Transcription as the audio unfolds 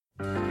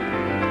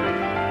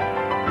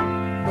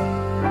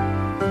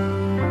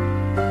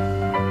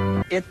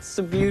It's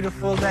a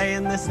beautiful day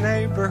in this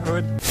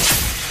neighborhood.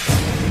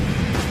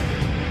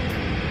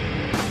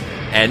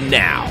 And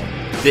now,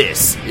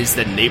 this is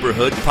the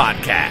Neighborhood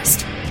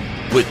Podcast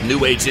with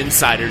New Age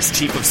Insiders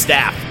Chief of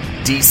Staff,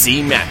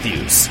 DC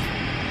Matthews.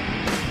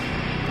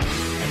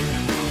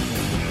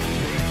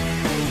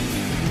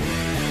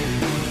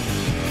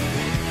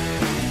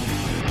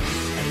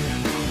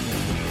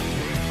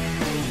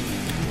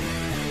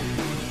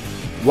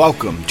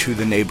 Welcome to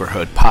the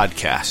Neighborhood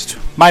Podcast.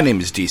 My name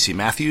is DC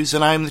Matthews,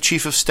 and I am the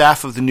Chief of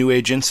Staff of the New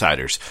Age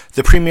Insiders,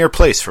 the premier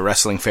place for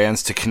wrestling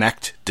fans to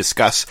connect,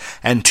 discuss,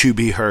 and to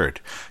be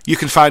heard. You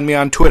can find me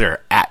on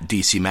Twitter at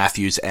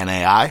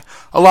DCMatthewsNAI,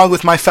 along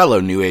with my fellow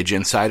New Age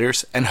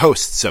Insiders and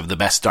hosts of the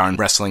best darn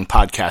wrestling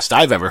podcast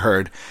I've ever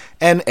heard,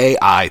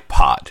 NAI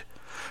Pod.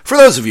 For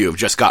those of you who have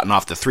just gotten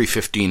off the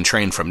 3:15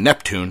 train from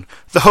Neptune,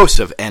 the hosts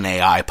of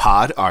NAI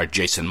Pod are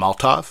Jason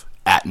Maltov,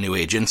 at New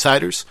Age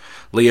Insiders,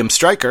 Liam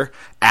Stryker,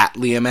 at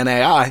Liam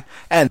NAI,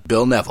 and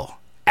Bill Neville,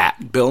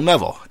 at Bill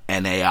Neville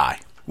NAI.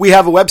 We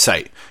have a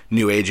website,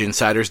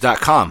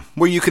 newageinsiders.com,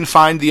 where you can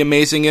find the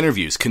amazing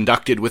interviews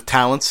conducted with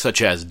talents such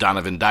as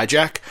Donovan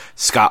Dijak,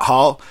 Scott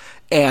Hall,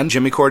 and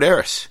Jimmy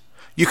Corderas.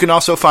 You can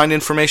also find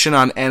information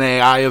on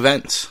NAI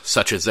events,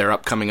 such as their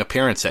upcoming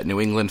appearance at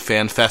New England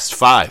Fan Fest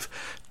 5,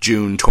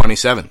 June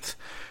 27th.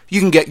 You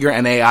can get your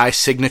NAI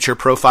signature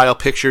profile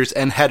pictures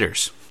and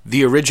headers,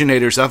 the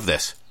originators of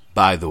this,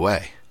 by the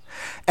way.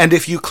 And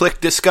if you click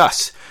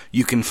Discuss,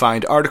 you can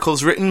find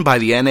articles written by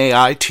the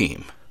NAI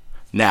team.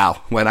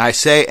 Now, when I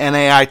say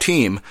NAI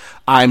team,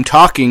 I'm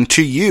talking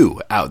to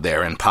you out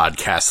there in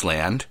podcast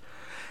land.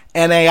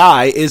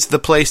 NAI is the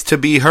place to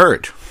be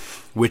heard,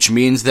 which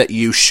means that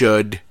you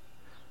should,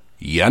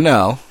 be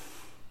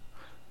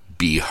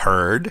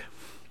heard.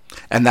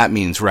 And that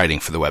means writing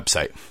for the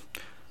website.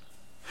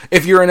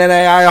 If you're an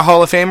NAI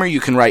Hall of Famer, you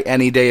can write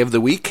any day of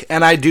the week,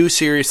 and I do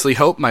seriously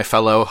hope my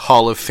fellow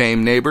Hall of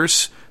Fame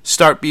neighbors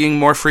start being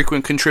more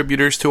frequent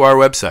contributors to our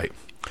website.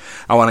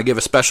 I want to give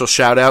a special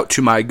shout out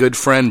to my good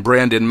friend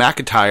Brandon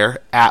McIntyre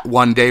at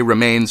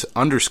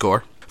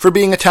OneDayRemains_ for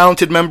being a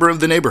talented member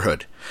of the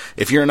neighborhood.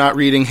 If you're not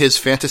reading his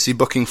Fantasy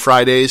Booking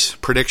Fridays,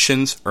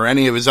 predictions, or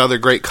any of his other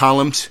great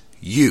columns,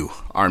 you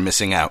are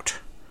missing out.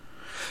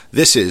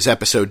 This is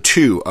episode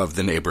 2 of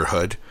The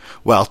Neighborhood.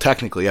 Well,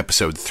 technically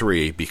episode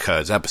 3,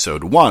 because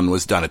episode 1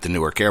 was done at the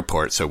Newark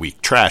airport, so we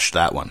trashed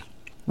that one.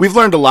 We've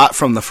learned a lot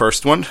from the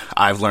first one.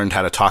 I've learned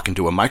how to talk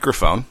into a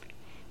microphone.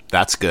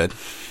 That's good.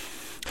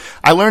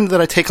 I learned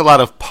that I take a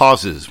lot of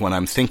pauses when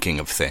I'm thinking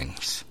of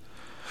things.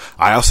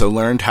 I also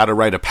learned how to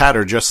write a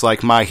patter just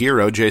like my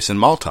hero, Jason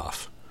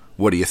Maltov.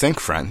 What do you think,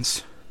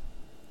 friends?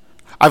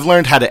 I've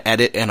learned how to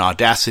edit in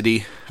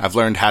Audacity, I've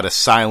learned how to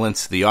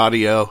silence the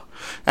audio,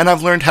 and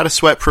I've learned how to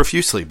sweat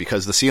profusely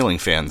because the ceiling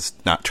fan's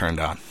not turned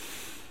on.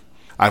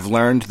 I've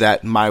learned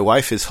that my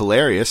wife is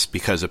hilarious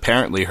because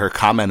apparently her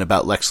comment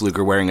about Lex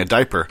Luger wearing a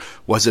diaper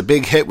was a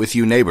big hit with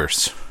you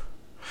neighbors.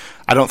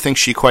 I don't think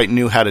she quite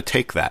knew how to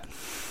take that.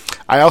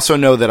 I also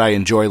know that I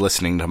enjoy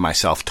listening to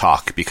myself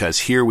talk because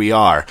here we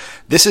are.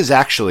 This is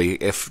actually,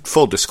 if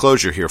full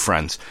disclosure here,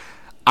 friends,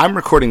 I'm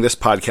recording this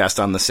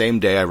podcast on the same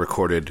day I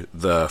recorded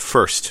the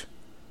first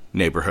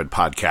Neighborhood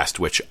Podcast,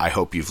 which I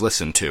hope you've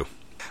listened to.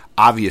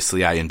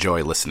 Obviously, I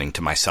enjoy listening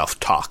to myself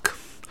talk.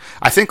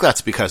 I think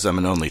that's because I'm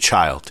an only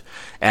child,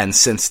 and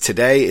since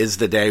today is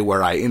the day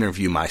where I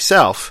interview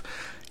myself,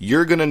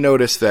 you're going to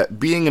notice that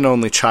being an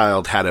only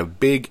child had a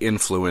big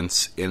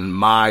influence in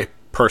my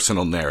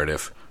personal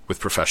narrative with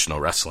professional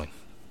wrestling.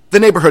 The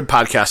Neighborhood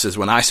Podcast is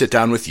when I sit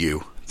down with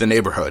you, the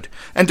neighborhood,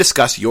 and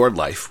discuss your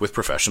life with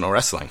professional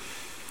wrestling.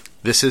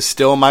 This is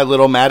still my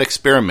little mad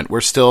experiment.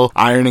 We're still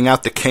ironing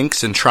out the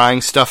kinks and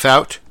trying stuff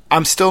out.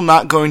 I'm still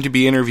not going to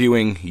be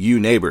interviewing you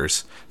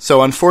neighbors,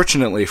 so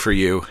unfortunately for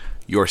you,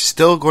 you're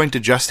still going to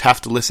just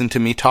have to listen to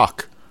me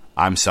talk.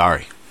 I'm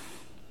sorry.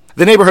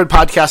 The Neighborhood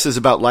Podcast is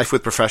about life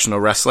with professional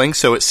wrestling,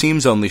 so it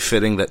seems only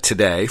fitting that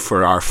today,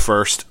 for our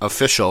first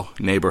official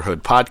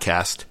Neighborhood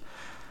Podcast,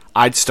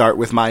 I'd start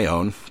with my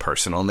own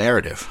personal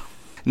narrative.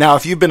 Now,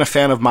 if you've been a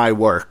fan of my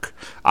work,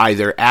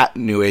 either at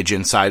New Age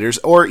Insiders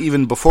or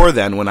even before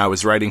then when I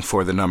was writing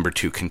for the number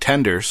 2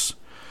 Contenders,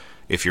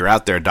 if you're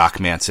out there, Doc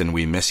Manson,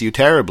 we miss you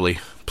terribly.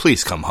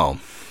 Please come home.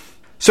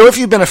 So if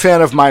you've been a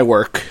fan of my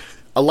work,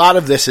 a lot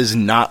of this is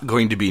not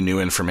going to be new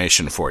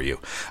information for you.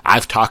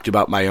 I've talked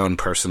about my own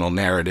personal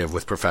narrative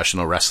with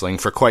professional wrestling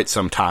for quite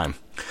some time,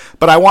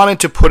 but I wanted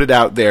to put it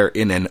out there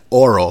in an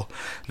oral,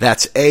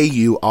 that's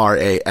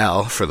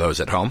A-U-R-A-L for those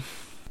at home,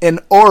 an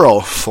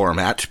oral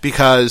format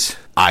because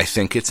I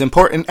think it's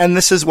important, and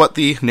this is what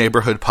the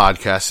Neighborhood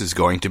Podcast is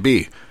going to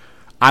be.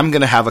 I'm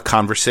going to have a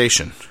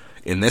conversation.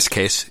 In this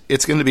case,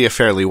 it's going to be a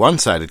fairly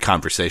one-sided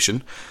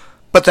conversation,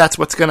 but that's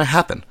what's going to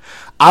happen.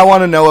 I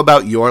want to know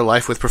about your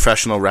life with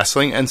professional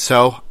wrestling, and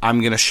so I'm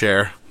going to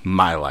share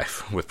my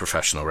life with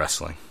professional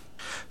wrestling.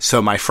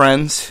 So my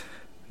friends,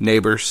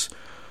 neighbors,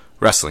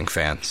 wrestling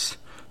fans,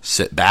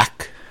 sit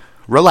back,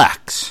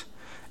 relax,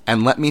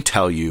 and let me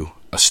tell you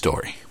a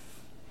story.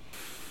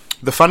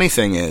 the funny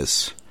thing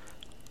is,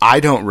 I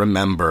don't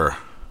remember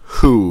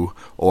who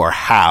or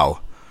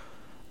how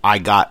I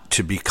got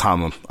to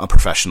become a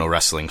professional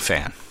wrestling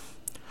fan.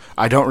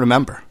 I don't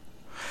remember.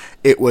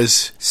 It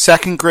was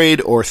second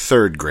grade or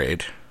third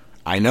grade.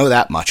 I know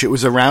that much. It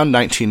was around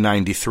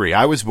 1993.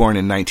 I was born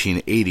in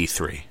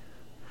 1983.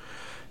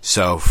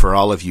 So, for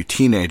all of you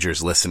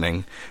teenagers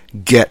listening,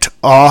 get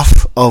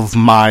off of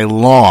my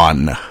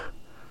lawn.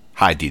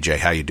 Hi, DJ.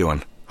 How you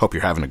doing? Hope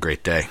you're having a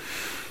great day.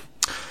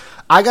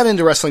 I got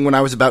into wrestling when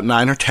I was about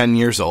 9 or 10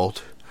 years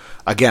old.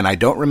 Again, I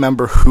don't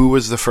remember who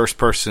was the first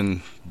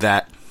person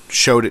that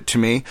showed it to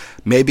me.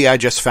 Maybe I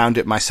just found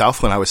it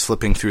myself when I was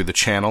flipping through the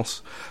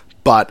channels.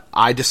 But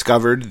I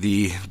discovered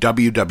the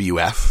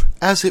WWF,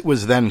 as it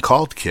was then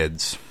called,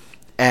 kids,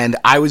 and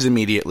I was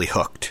immediately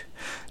hooked.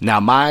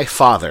 Now, my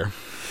father,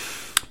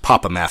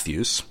 Papa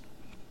Matthews,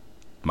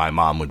 my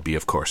mom would be,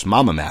 of course,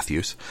 Mama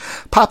Matthews.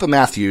 Papa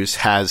Matthews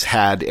has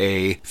had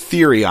a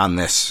theory on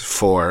this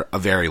for a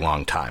very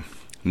long time.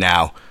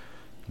 Now,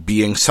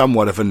 being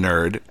somewhat of a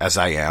nerd, as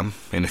I am,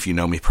 and if you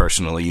know me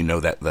personally, you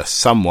know that the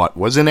somewhat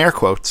was in air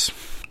quotes,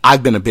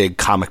 I've been a big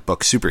comic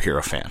book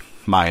superhero fan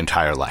my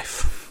entire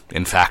life.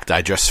 In fact,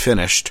 I just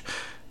finished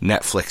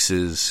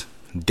Netflix's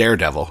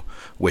Daredevil,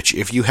 which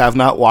if you have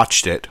not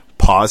watched it,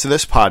 pause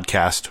this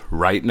podcast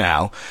right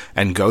now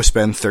and go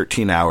spend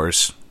 13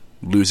 hours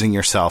losing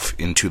yourself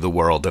into the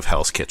world of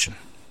Hell's Kitchen.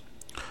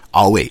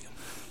 I'll wait.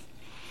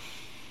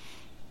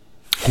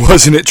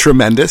 Wasn't it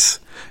tremendous?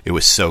 It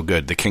was so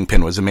good. The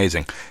Kingpin was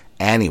amazing.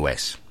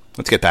 Anyways,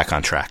 let's get back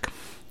on track.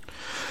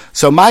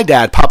 So my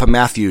dad, Papa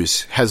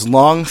Matthews, has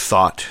long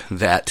thought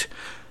that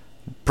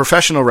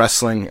professional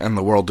wrestling and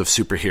the world of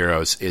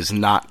superheroes is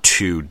not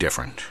too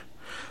different.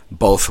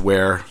 Both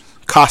wear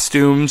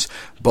costumes,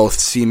 both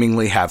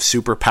seemingly have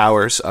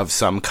superpowers of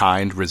some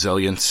kind,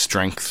 resilience,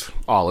 strength,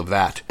 all of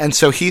that. And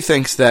so he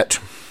thinks that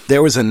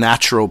there was a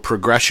natural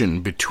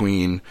progression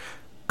between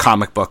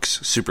comic books,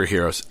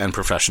 superheroes, and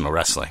professional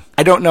wrestling.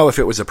 I don't know if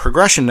it was a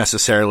progression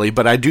necessarily,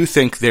 but I do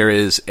think there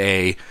is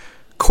a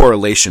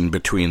correlation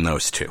between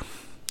those two.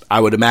 I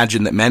would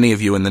imagine that many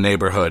of you in the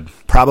neighborhood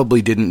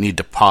probably didn't need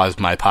to pause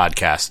my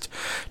podcast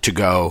to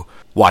go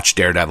watch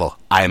Daredevil.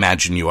 I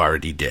imagine you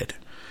already did.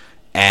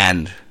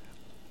 And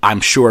I'm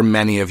sure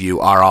many of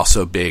you are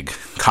also big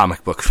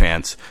comic book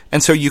fans,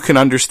 and so you can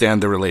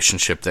understand the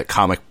relationship that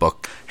comic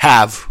book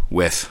have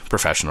with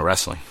professional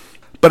wrestling.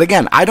 But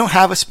again, I don't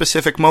have a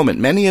specific moment.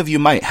 Many of you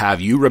might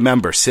have. You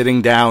remember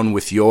sitting down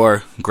with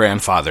your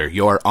grandfather,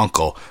 your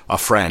uncle, a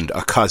friend,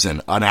 a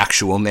cousin, an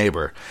actual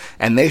neighbor,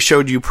 and they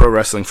showed you pro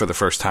wrestling for the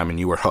first time and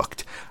you were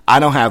hooked.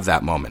 I don't have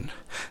that moment.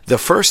 The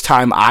first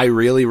time I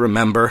really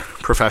remember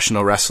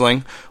professional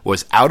wrestling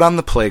was out on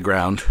the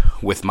playground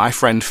with my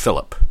friend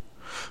Philip,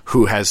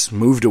 who has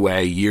moved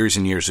away years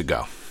and years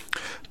ago.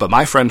 But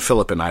my friend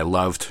Philip and I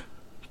loved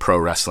pro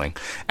wrestling.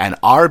 And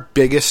our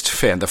biggest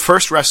fan, the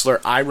first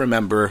wrestler I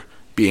remember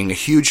being a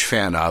huge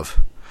fan of,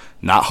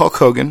 not Hulk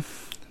Hogan,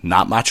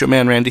 not Macho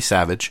Man Randy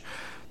Savage,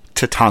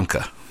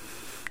 Tatanka.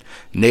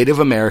 Native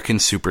American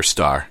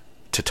superstar,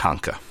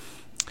 Tatanka.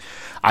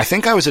 I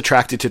think I was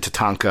attracted to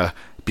Tatanka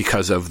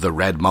because of the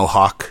red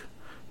mohawk.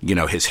 You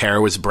know, his hair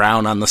was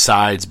brown on the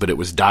sides, but it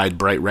was dyed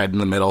bright red in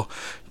the middle,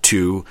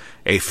 to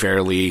a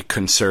fairly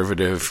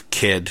conservative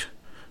kid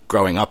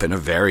growing up in a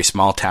very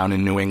small town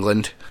in New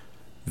England.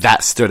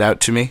 That stood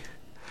out to me.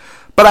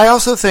 But I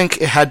also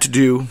think it had to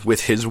do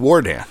with his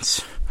war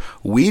dance.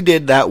 We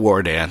did that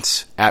war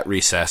dance at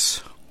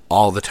recess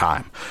all the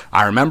time.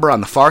 I remember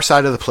on the far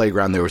side of the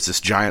playground there was this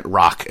giant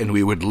rock, and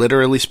we would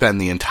literally spend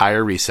the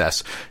entire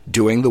recess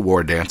doing the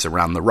war dance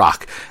around the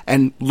rock.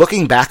 And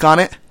looking back on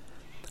it,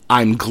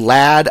 I'm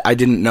glad I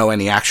didn't know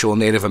any actual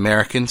Native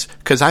Americans,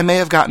 because I may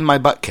have gotten my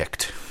butt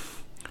kicked.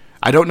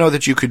 I don't know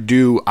that you could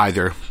do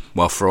either,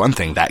 well, for one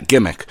thing, that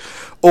gimmick,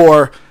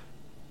 or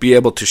be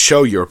able to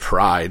show your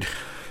pride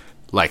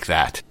like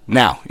that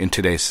now in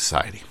today's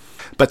society.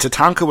 But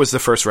Tatanka was the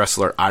first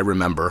wrestler I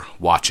remember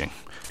watching.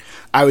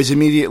 I was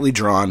immediately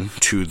drawn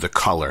to the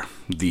color,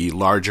 the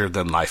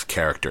larger-than-life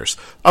characters,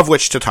 of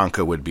which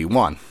Tatanka would be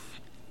one.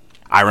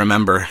 I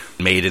remember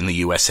Made in the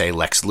USA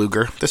Lex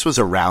Luger. This was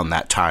around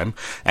that time.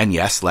 And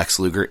yes, Lex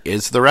Luger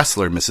is the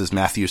wrestler Mrs.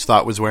 Matthews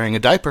thought was wearing a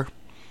diaper.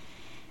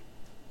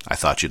 I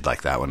thought you'd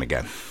like that one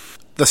again.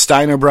 The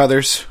Steiner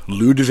brothers,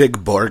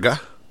 Ludwig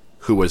Borga,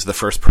 who was the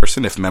first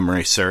person, if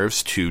memory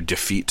serves, to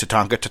defeat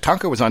Tatanka.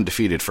 Tatanka was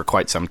undefeated for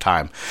quite some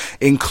time,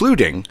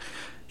 including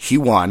he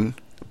won,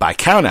 by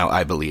countout,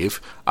 I believe,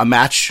 a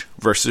match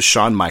versus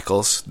Shawn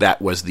Michaels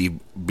that was the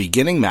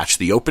beginning match,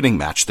 the opening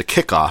match, the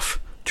kickoff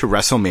to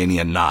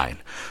WrestleMania 9,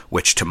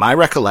 which, to my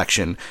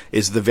recollection,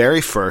 is the very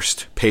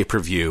first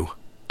pay-per-view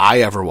I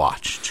ever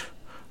watched.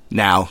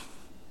 Now,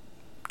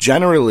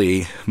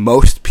 generally,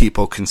 most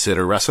people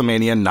consider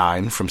WrestleMania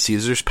 9 from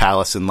Caesars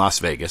Palace in Las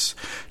Vegas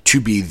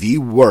to be the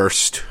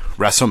worst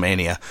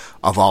WrestleMania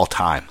of all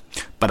time.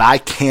 But I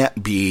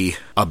can't be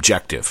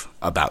objective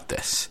about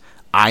this.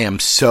 I am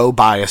so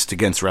biased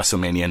against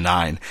WrestleMania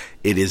 9,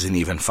 it isn't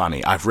even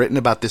funny. I've written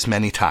about this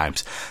many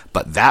times,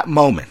 but that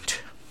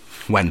moment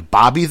when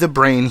Bobby the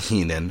Brain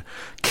Heenan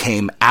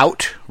came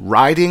out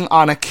riding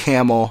on a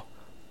camel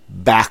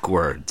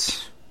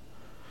backwards.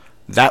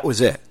 That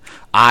was it.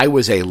 I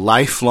was a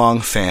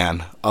lifelong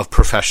fan of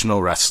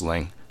professional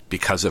wrestling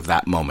because of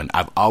that moment.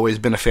 I've always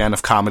been a fan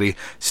of comedy,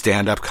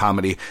 stand-up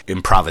comedy,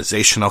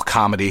 improvisational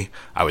comedy.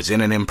 I was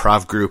in an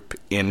improv group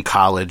in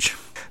college.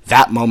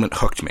 That moment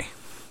hooked me.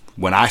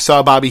 When I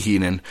saw Bobby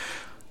Heenan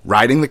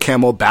riding the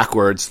camel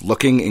backwards,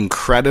 looking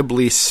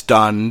incredibly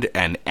stunned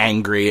and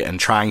angry and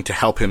trying to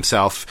help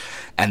himself,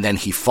 and then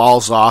he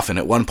falls off, and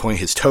at one point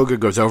his toga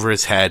goes over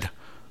his head,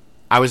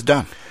 I was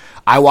done.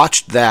 I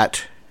watched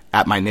that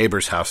at my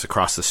neighbor's house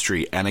across the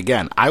street, and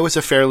again, I was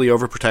a fairly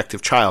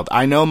overprotective child.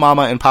 I know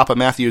Mama and Papa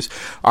Matthews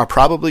are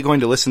probably going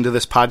to listen to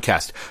this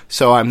podcast,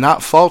 so I'm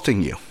not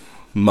faulting you,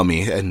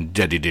 Mummy and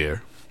Daddy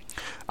dear.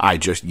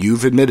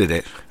 You've admitted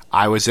it.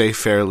 I was a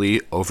fairly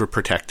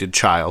overprotected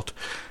child.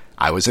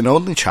 I was an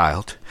only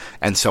child,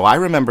 and so I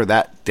remember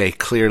that day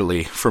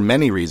clearly for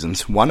many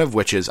reasons, one of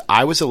which is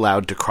I was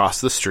allowed to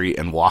cross the street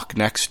and walk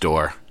next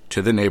door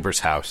to the neighbor's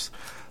house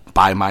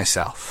by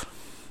myself.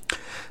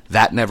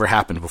 That never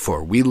happened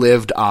before. We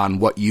lived on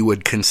what you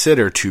would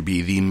consider to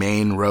be the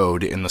main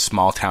road in the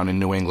small town in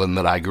New England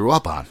that I grew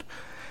up on,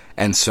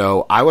 and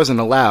so I wasn't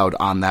allowed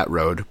on that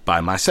road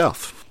by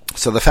myself.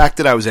 So the fact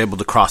that I was able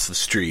to cross the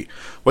street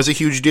was a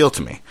huge deal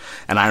to me,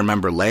 and I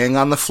remember laying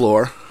on the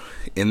floor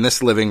in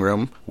this living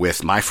room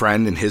with my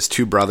friend and his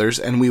two brothers,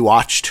 and we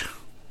watched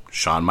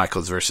Shawn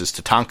Michaels versus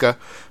Tatanka.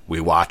 We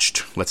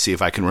watched, let's see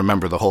if I can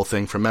remember the whole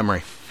thing from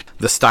memory,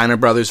 the Steiner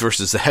Brothers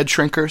versus the Head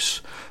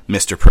Shrinkers,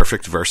 Mr.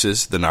 Perfect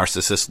versus the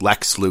narcissist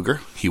Lex Luger.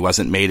 He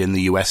wasn't made in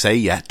the USA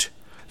yet.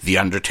 The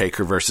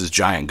Undertaker versus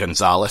Giant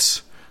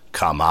Gonzalez.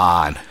 Come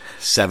on.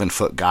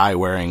 7-foot guy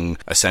wearing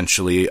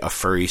essentially a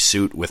furry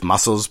suit with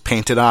muscles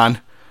painted on.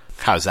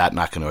 How's that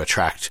not going to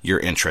attract your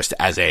interest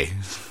as a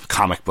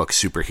comic book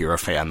superhero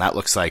fan? That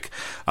looks like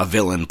a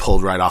villain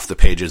pulled right off the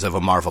pages of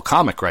a Marvel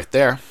comic right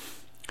there.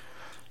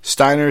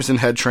 Steiners and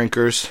Head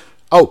Shrinkers.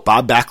 Oh,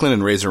 Bob Backlund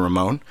and Razor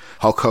Ramon.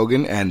 Hulk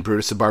Hogan and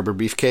Brutus the Barber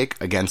Beefcake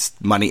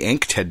against Money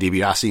Inc., Ted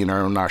DiBiase and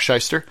Errol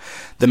Narshyster.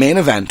 The main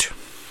event,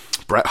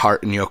 Bret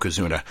Hart and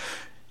Yokozuna.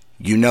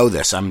 You know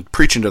this. I'm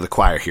preaching to the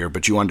choir here,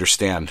 but you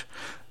understand.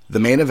 The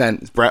main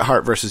event, Bret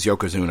Hart versus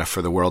Yokozuna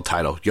for the world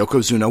title.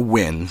 Yokozuna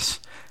wins.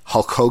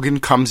 Hulk Hogan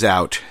comes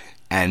out,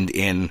 and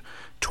in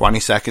 20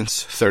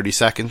 seconds, 30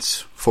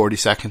 seconds, 40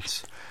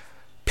 seconds,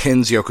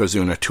 pins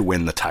Yokozuna to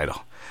win the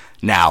title.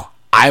 Now,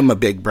 I'm a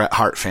big Bret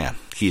Hart fan.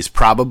 He's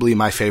probably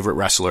my favorite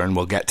wrestler, and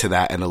we'll get to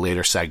that in a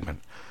later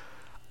segment.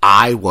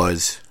 I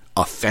was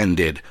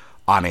offended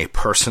on a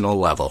personal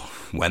level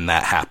when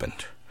that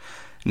happened.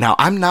 Now,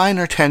 I'm 9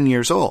 or 10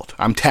 years old.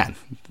 I'm 10.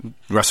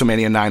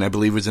 WrestleMania 9, I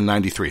believe, was in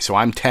 93, so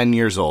I'm 10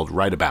 years old,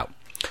 right about.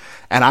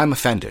 And I'm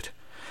offended.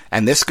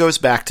 And this goes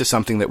back to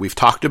something that we've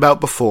talked about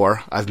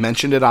before. I've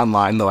mentioned it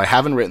online, though I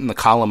haven't written the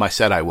column I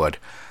said I would.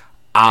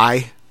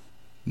 I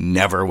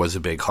never was a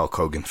big Hulk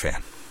Hogan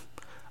fan.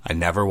 I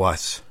never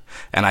was.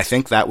 And I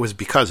think that was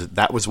because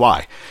that was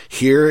why.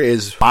 Here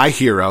is my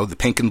hero, the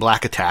Pink and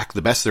Black Attack,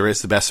 the best there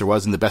is, the best there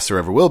was, and the best there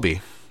ever will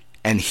be.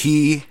 And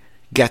he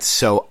gets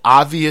so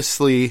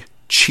obviously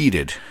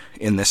cheated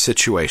in this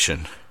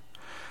situation.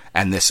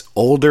 And this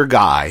older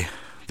guy,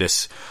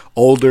 this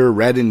older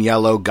red and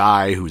yellow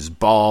guy who's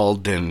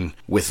bald and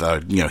with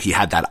he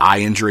had that eye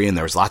injury, and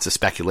there was lots of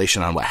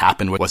speculation on what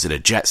happened. Was it a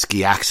jet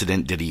ski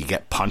accident? Did he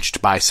get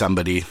punched by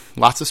somebody?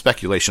 Lots of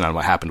speculation on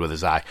what happened with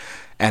his eye.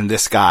 And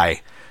this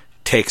guy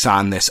takes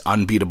on this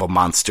unbeatable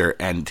monster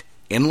and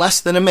in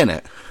less than a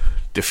minute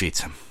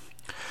defeats him.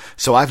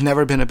 So I've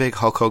never been a big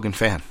Hulk Hogan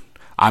fan.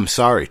 I'm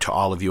sorry to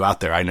all of you out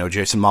there. I know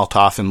Jason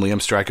Maltoff and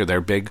Liam Stryker, they're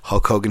big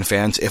Hulk Hogan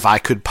fans. If I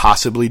could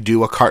possibly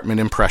do a Cartman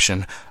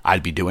impression,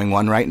 I'd be doing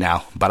one right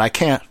now. But I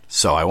can't,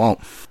 so I won't.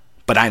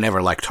 But I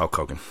never liked Hulk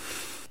Hogan.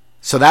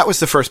 So that was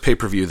the first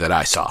pay-per-view that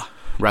I saw,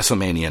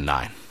 WrestleMania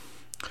 9.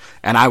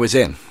 And I was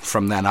in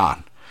from then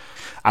on.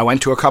 I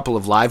went to a couple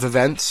of live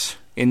events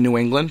in New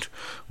England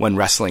when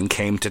wrestling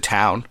came to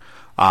town.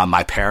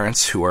 My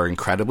parents, who are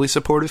incredibly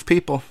supportive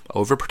people,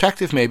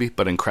 overprotective maybe,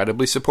 but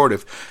incredibly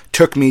supportive,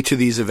 took me to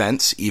these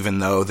events even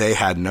though they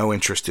had no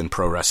interest in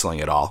pro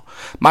wrestling at all.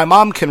 My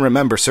mom can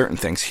remember certain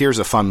things. Here's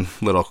a fun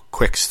little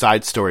quick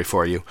side story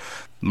for you.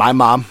 My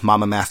mom,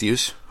 Mama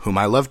Matthews, whom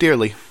I love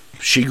dearly,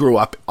 she grew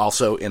up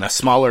also in a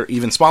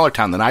even smaller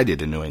town than I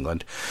did in New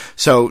England.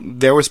 So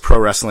there was pro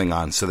wrestling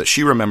on, so that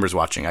she remembers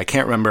watching. I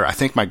can't remember. I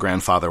think my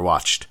grandfather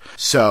watched.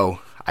 So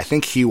I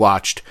think he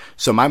watched.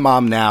 So my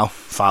mom now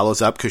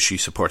follows up because she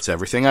supports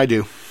everything I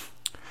do.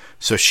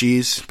 So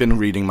she's been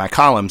reading my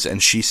columns,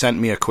 and she sent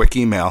me a quick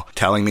email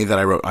telling me that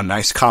I wrote a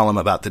nice column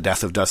about the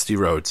death of Dusty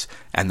Rhodes,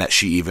 and that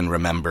she even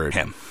remembered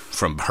him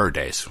from her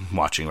days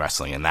watching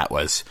wrestling. And that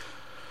was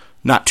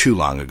not too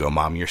long ago,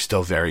 Mom. You're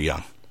still very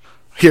young.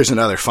 Here's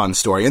another fun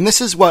story, and this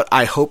is what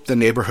I hope the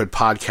Neighborhood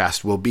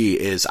Podcast will be,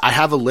 is I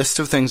have a list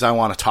of things I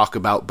want to talk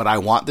about, but I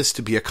want this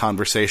to be a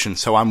conversation,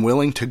 so I'm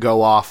willing to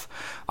go off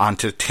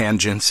onto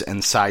tangents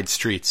and side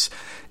streets,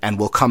 and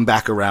we'll come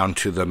back around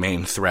to the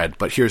main thread.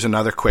 But here's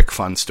another quick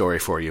fun story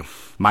for you.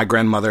 My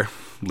grandmother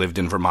lived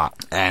in Vermont,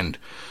 and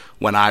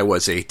when I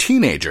was a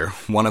teenager,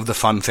 one of the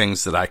fun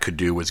things that I could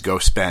do was go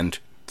spend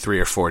 3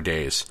 or 4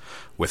 days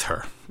with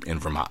her in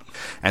Vermont.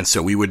 And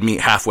so we would meet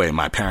halfway.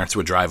 My parents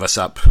would drive us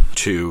up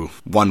to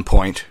one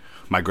point.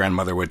 My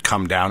grandmother would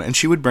come down, and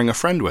she would bring a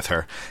friend with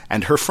her.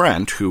 And her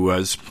friend, who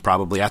was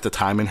probably at the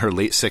time in her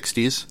late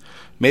 60s,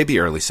 maybe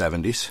early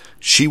 70s,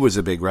 she was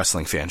a big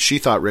wrestling fan. She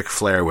thought Ric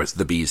Flair was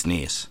the bee's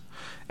knees.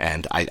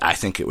 And I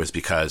think it was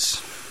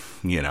because,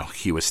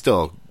 he was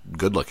still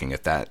good looking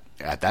at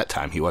that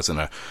time. He wasn't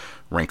a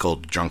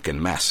wrinkled,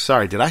 drunken mess.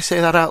 Sorry, did I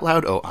say that out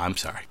loud? Oh, I'm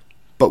sorry.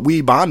 But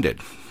we bonded.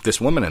 This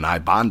woman and I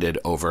bonded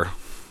over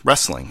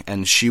wrestling,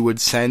 and she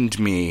would send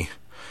me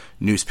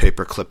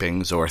newspaper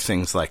clippings or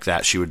things like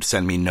that. She would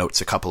send me notes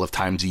a couple of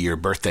times a year,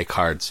 birthday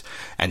cards,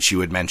 and she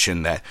would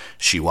mention that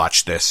she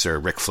watched this or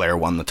Ric Flair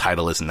won the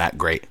title, isn't that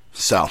great?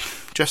 So,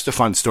 just a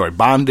fun story.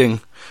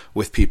 Bonding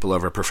with people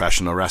over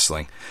professional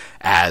wrestling.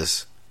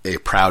 As a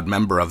proud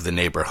member of the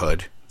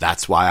neighborhood,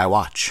 that's why I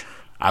watch.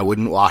 I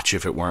wouldn't watch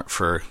if it weren't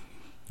for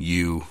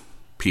you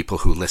people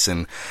who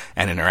listen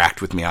and interact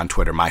with me on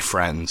Twitter, my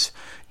friends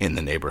in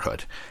the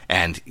neighborhood.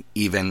 And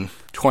even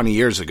 20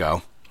 years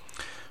ago,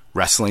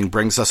 wrestling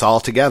brings us all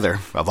together,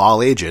 of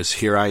all ages.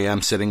 Here I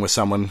am sitting with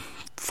someone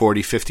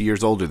 40, 50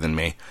 years older than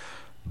me,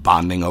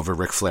 bonding over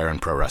Ric Flair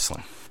and pro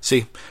wrestling.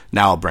 See,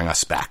 now I'll bring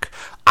us back.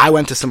 I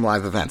went to some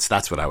live events.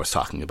 That's what I was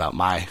talking about.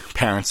 My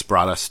parents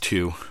brought us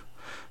to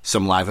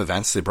some live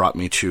events. They brought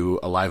me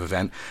to a live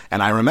event,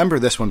 and I remember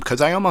this one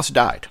because I almost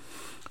died.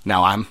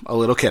 Now, I'm a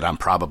little kid. I'm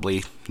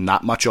probably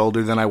not much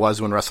older than I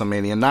was when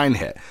WrestleMania 9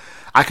 hit.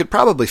 I could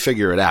probably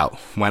figure it out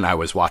when I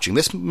was watching.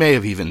 This may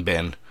have even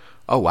been,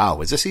 oh wow,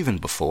 was this even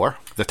before?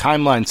 The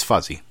timeline's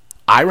fuzzy.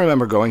 I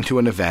remember going to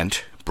an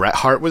event. Bret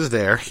Hart was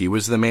there. He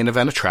was the main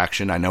event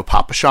attraction. I know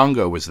Papa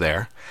Shango was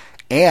there.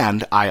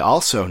 And I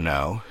also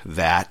know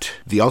that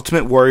the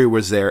Ultimate Warrior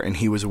was there, and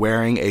he was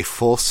wearing a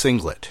full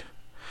singlet.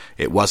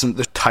 It wasn't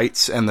the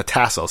tights and the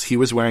tassels. He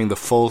was wearing the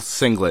full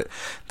singlet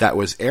that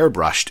was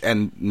airbrushed.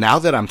 And now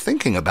that I'm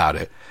thinking about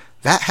it,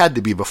 that had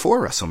to be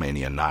before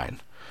WrestleMania 9.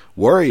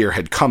 Warrior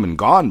had come and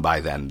gone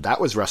by then.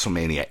 That was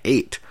WrestleMania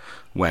 8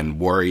 when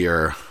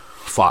Warrior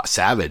fought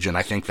Savage. And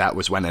I think that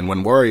was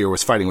when Warrior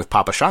was fighting with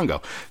Papa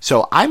Shango.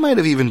 So I might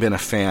have even been a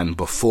fan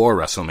before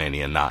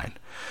WrestleMania 9.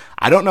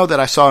 I don't know that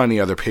I saw any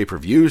other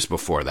pay-per-views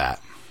before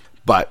that.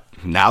 But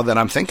now that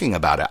I'm thinking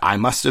about it, I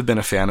must have been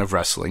a fan of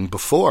wrestling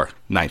before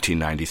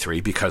 1993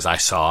 because I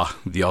saw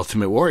The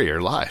Ultimate Warrior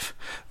live.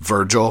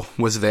 Virgil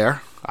was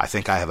there. I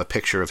think I have a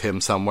picture of him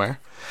somewhere.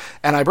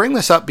 And I bring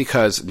this up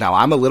because now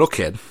I'm a little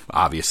kid,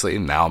 obviously.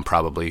 Now I'm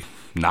probably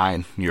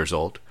 9 years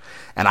old.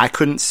 And I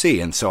couldn't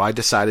see. And so I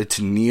decided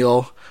to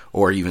kneel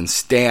or even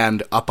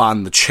stand up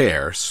on the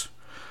chairs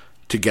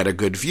to get a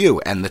good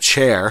view. And the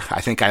chair, I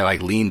think I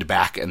leaned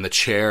back and the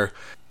chair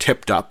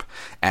tipped up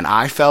and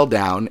I fell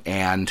down.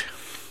 And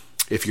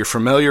if you're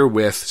familiar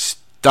with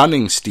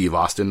Stunning Steve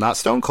Austin, not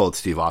Stone Cold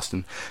Steve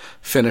Austin,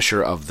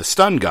 finisher of the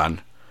stun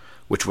gun,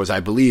 which was, I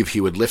believe,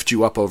 he would lift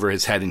you up over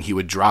his head and he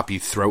would drop you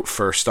throat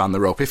first on the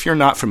rope. If you're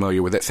not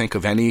familiar with it, think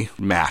of any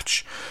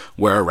match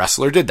where a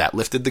wrestler did that,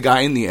 lifted the guy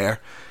in the air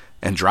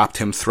and dropped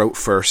him throat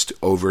first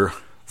over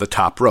the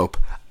top rope.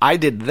 I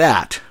did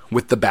that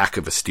with the back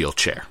of a steel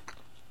chair.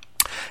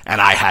 And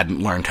I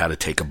hadn't learned how to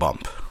take a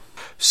bump.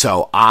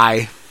 So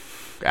I,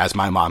 as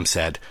my mom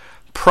said,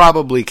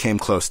 probably came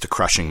close to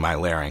crushing my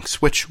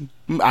larynx, which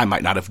I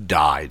might not have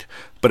died,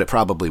 but it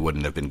probably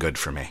wouldn't have been good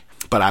for me.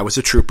 But I was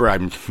a trooper.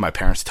 My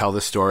parents tell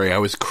this story. I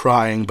was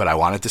crying, but I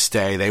wanted to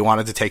stay. They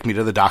wanted to take me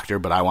to the doctor,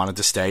 but I wanted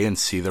to stay and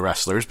see the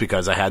wrestlers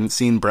because I hadn't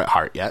seen Bret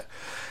Hart yet.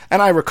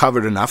 And I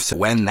recovered enough, so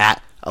when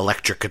that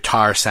electric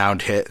guitar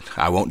sound hit,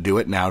 I won't do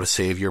it now to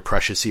save your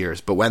precious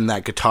ears, but when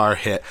that guitar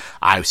hit,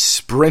 I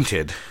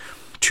sprinted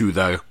to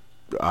the,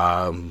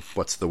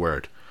 what's the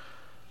word?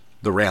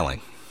 The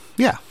railing.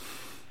 Yeah.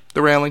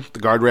 The railing, the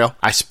guardrail.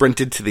 I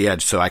sprinted to the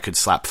edge so I could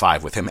slap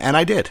 5 with him, and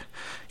I did.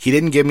 He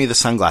didn't give me the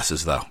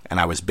sunglasses, though, and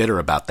I was bitter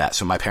about that,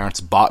 so my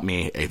parents bought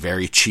me a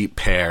very cheap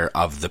pair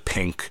of the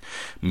pink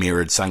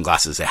mirrored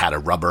sunglasses. It had a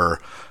rubber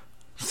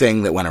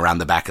thing that went around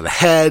the back of the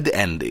head,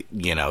 and,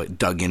 it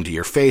dug into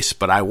your face,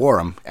 but I wore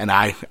them, and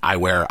I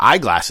wear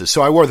eyeglasses,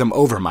 so I wore them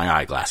over my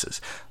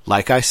eyeglasses.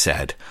 Like I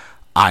said,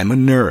 I'm a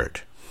nerd.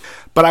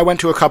 But I went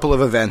to a couple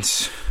of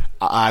events.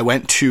 I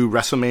went to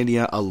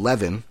WrestleMania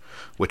 11,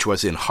 which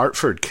was in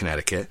Hartford,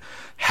 Connecticut,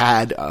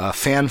 had a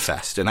fan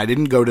fest. And I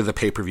didn't go to the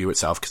pay-per-view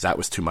itself because that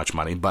was too much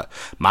money. But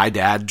my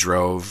dad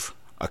drove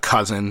a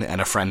cousin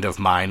and a friend of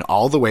mine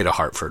all the way to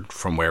Hartford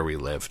from where we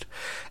lived.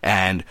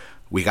 And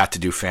we got to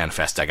do fan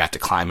fest. I got to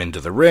climb into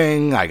the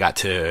ring. I got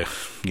to,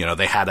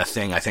 they had a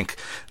thing. I think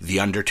The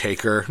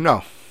Undertaker.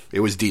 No, It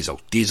was Diesel.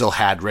 Diesel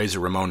had Razor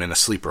Ramon in a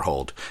sleeper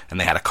hold, and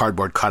they had a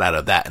cardboard cutout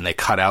of that, and they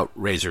cut out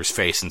Razor's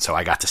face, and so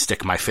I got to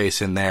stick my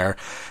face in there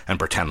and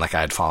pretend like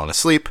I had fallen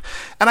asleep,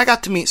 and I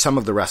got to meet some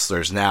of the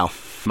wrestlers. Now,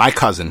 my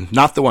cousin,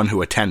 not the one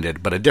who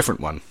attended, but a different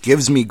one,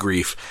 gives me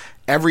grief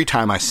every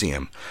time I see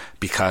him,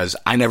 because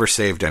I never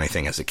saved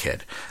anything as a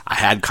kid. I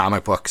had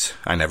comic books,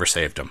 I never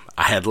saved them.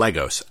 I had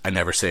Legos, I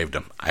never saved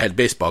them. I had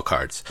baseball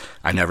cards,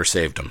 I never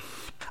saved them.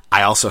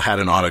 I also had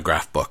an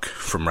autograph book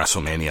from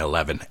WrestleMania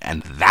 11,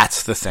 and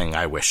that's the thing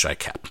I wish I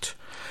kept.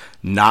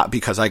 Not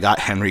because I got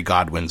Henry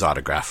Godwin's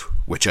autograph,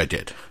 which I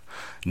did.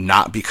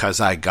 Not because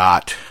I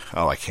got,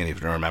 I can't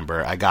even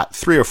remember, I got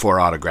 3 or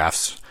 4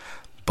 autographs,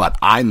 but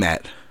I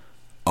met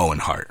Owen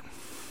Hart.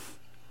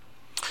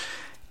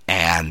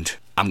 And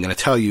I'm going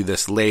to tell you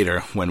this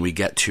later when we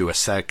get to a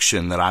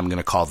section that I'm going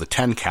to call the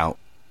 10 count.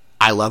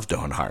 I loved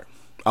Owen Hart.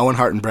 Owen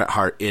Hart and Bret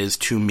Hart is,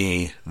 to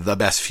me, the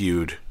best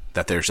feud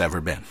that there's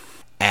ever been.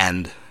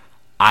 And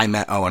I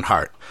met Owen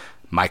Hart.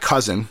 My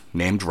cousin,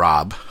 named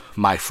Rob,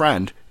 my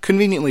friend,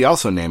 conveniently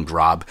also named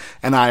Rob,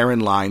 and I are in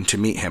line to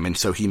meet him. And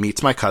so he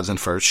meets my cousin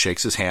first,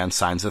 shakes his hand,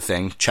 signs a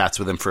thing, chats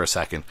with him for a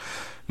second,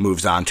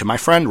 moves on to my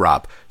friend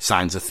Rob,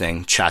 signs a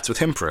thing, chats with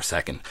him for a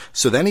second.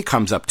 So then he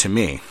comes up to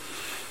me,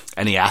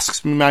 and he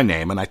asks me my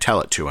name, and I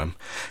tell it to him.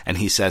 And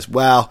he says,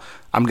 well,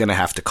 I'm going to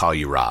have to call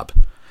you Rob.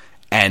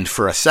 And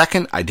for a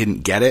second, I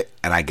didn't get it,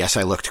 and I guess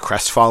I looked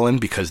crestfallen,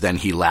 because then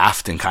he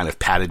laughed and kind of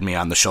patted me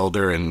on the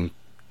shoulder and,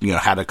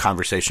 had a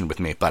conversation with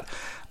me. But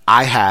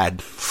I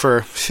had,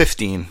 for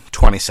 15,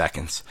 20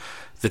 seconds,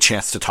 the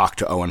chance to talk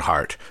to Owen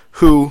Hart,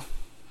 who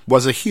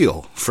was a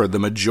heel for the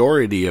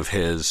majority of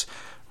his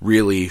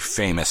really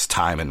famous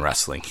time in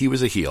wrestling. He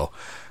was a heel,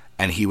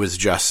 and he was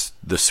just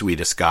the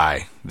sweetest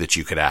guy that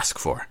you could ask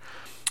for.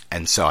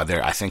 And so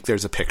I think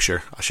there's a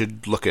picture. I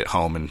should look at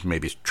home and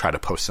maybe try to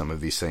post some of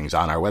these things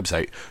on our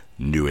website,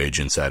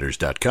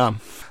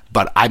 NewAgeInsiders.com.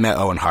 But I met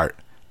Owen Hart,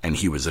 and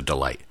he was a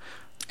delight.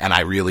 And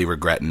I really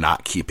regret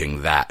not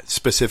keeping that,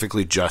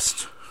 specifically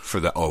just for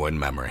the Owen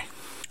memory.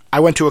 I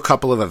went to a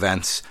couple of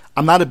events.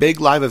 I'm not a big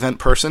live event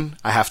person,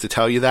 I have to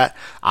tell you that.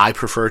 I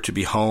prefer to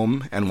be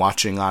home and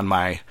watching on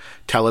my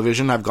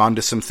television. I've gone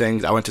to some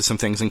things. I went to some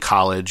things in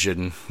college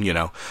and,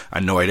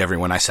 annoyed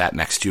everyone I sat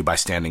next to by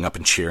standing up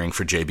and cheering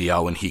for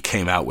JBL when he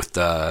came out with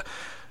the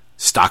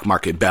stock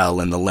market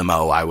bell in the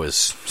limo I was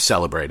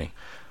celebrating.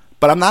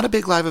 But I'm not a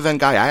big live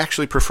event guy. I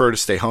actually prefer to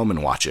stay home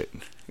and watch it.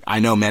 I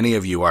know many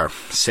of you are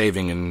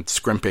saving and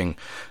scrimping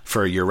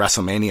for your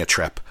WrestleMania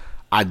trip.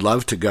 I'd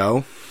love to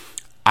go.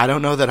 I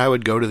don't know that I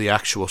would go to the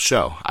actual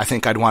show. I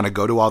think I'd want to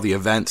go to all the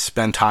events,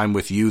 spend time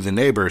with you, the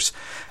neighbors,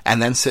 and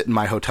then sit in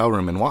my hotel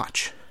room and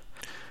watch.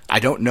 I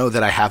don't know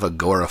that I have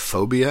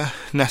agoraphobia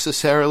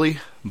necessarily,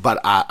 but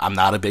I'm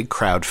not a big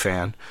crowd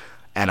fan,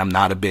 and I'm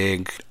not a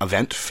big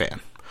event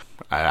fan.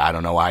 I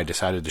don't know why I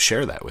decided to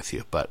share that with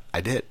you, but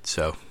I did,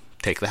 so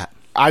take that.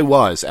 I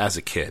was, as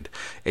a kid,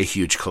 a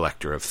huge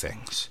collector of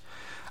things.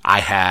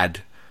 I had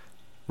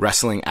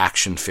wrestling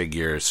action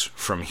figures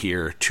from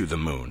here to the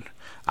moon.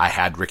 I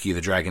had Ricky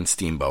the Dragon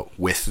Steamboat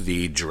with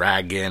the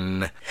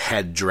dragon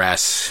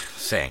headdress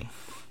thing.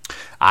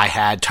 I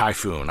had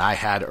Typhoon. I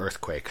had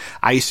Earthquake.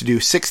 I used to do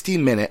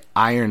 60-minute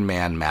Iron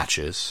Man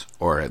matches,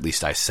 or at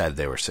least I said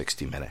they were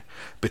 60-minute,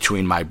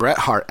 between my Bret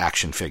Hart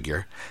action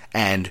figure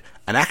and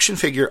an action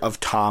figure of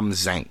Tom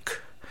Zenk.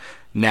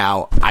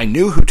 Now, I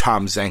knew who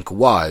Tom Zenk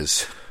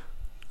was.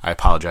 I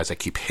apologize, I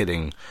keep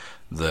hitting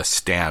the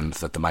stand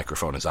that the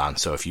microphone is on,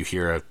 so if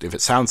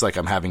it sounds like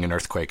I'm having an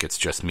earthquake, it's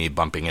just me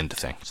bumping into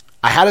things.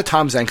 I had a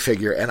Tom Zenk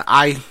figure, and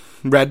I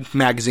read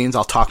magazines.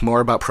 I'll talk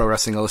more about Pro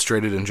Wrestling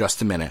Illustrated in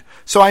just a minute.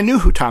 So I knew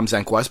who Tom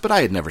Zenk was, but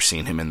I had never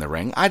seen him in the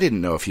ring. I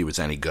didn't know if he was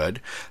any good,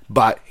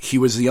 but he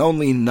was the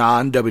only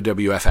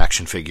non-WWF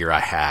action figure I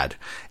had,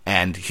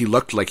 and he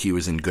looked like he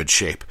was in good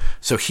shape.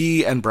 So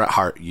he and Bret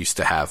Hart used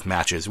to have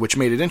matches, which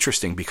made it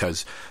interesting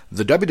because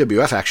the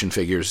WWF action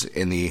figures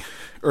in the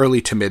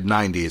early to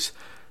mid-90s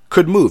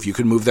could move. You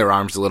could move their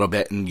arms a little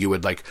bit, and you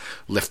would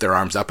lift their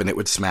arms up, and it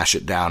would smash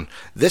it down.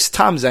 This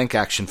Tom Zenk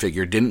action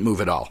figure didn't move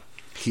at all.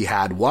 He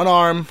had one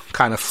arm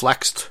kind of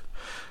flexed,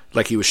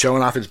 like he was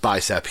showing off his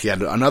bicep. He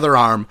had another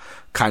arm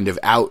kind of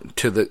out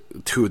to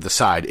the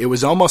side. It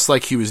was almost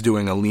like he was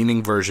doing a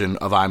leaning version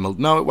of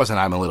it wasn't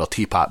I'm a Little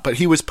Teapot, but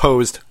he was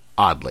posed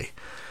oddly.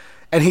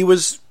 And he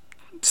was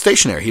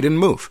stationary. He didn't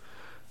move.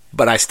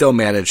 But I still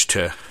managed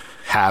to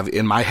have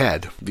in my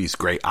head these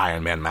great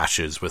Iron Man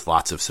matches with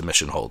lots of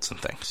submission holds and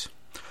things.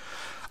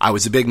 I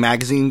was a big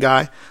magazine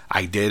guy.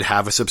 I did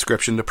have a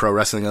subscription to Pro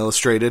Wrestling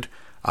Illustrated,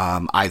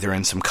 either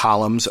in some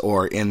columns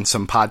or in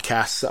some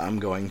podcasts. I'm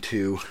going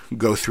to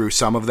go through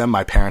some of them.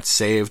 My parents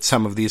saved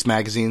some of these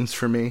magazines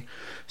for me,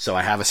 so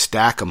I have a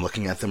stack. I'm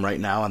looking at them right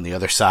now on the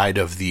other side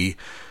of the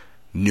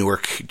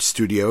Newark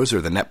studios or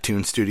the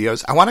Neptune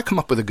studios. I want to come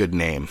up with a good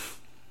name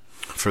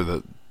for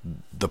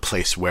the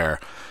place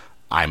where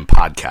I'm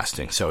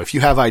podcasting. So if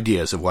you have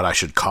ideas of what I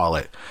should call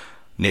it,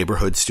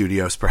 Neighborhood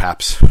Studios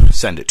perhaps,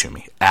 send it to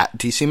me at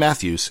DC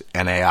Matthews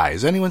NAI.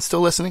 Is anyone still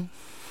listening?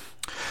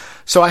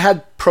 So I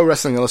had Pro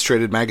Wrestling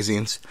Illustrated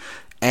magazines,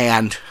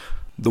 and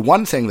The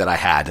one thing that I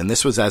had, and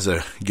this was as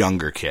a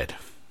younger kid,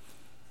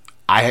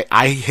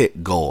 I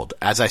hit gold.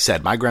 As I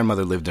said, my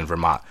grandmother lived in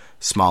Vermont,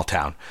 small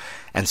town.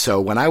 And so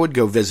when I would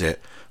go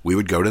visit, we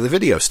would go to the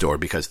video store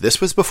because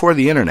this was before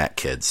the internet,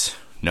 kids.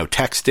 No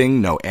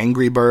texting, no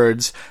Angry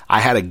Birds.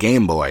 I had a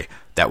Game Boy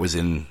that was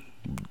in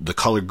the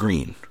color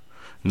green.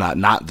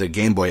 Not the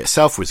Game Boy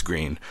itself was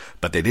green,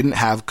 but they didn't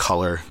have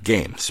color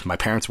games. My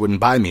parents wouldn't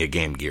buy me a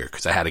Game Gear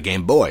because I had a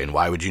Game Boy, and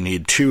why would you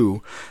need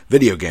 2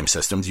 video game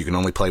systems? You can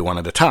only play one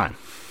at a time.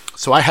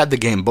 So I had the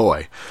Game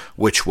Boy,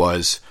 which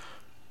was,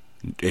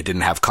 it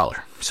didn't have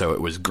color. So it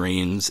was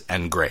greens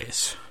and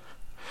grays.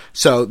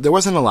 So there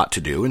wasn't a lot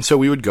to do, and so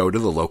we would go to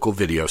the local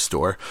video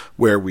store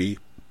where we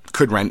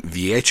could rent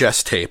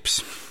VHS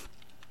tapes.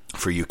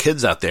 For you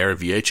kids out there, a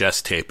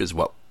VHS tape is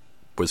what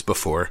was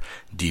before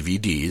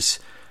DVDs.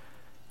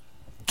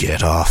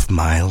 Get off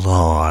my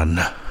lawn.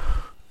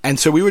 And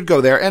so we would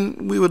go there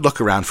and we would look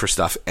around for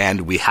stuff,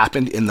 and we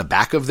happened in the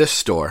back of this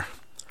store.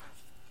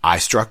 I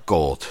struck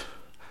gold.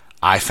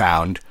 I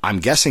found, I'm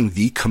guessing,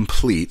 the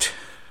complete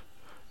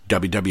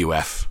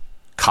WWF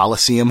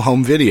Coliseum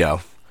home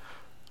video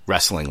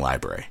wrestling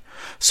library.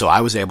 So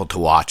I was able to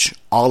watch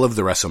all of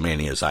the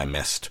WrestleManias I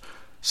missed.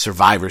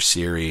 Survivor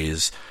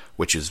Series,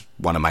 which is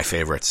one of my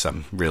favorites.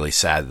 I'm really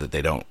sad that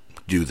they don't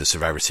do the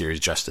Survivor Series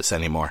justice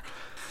anymore.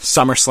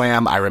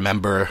 SummerSlam, I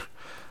remember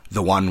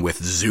the one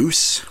with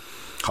Zeus,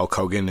 Hulk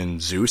Hogan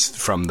and Zeus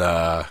from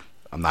the,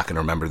 I'm not going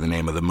to remember the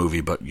name of the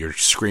movie, but you're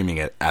screaming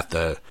it at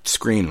the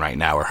screen right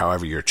now, or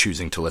however you're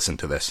choosing to listen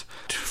to this.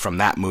 From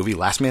that movie,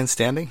 Last Man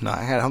Standing? No,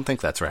 I don't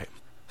think that's right.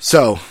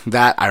 So,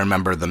 that, I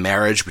remember the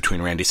marriage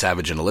between Randy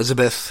Savage and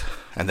Elizabeth,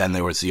 and then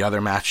there was the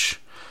other match,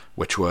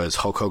 which was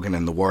Hulk Hogan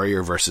and the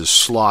Warrior versus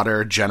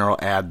Slaughter, General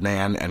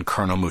Adnan, and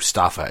Colonel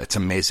Mustafa. It's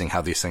amazing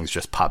how these things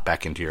just pop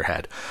back into your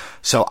head.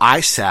 So I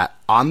sat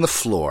on the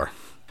floor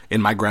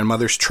in my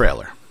grandmother's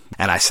trailer,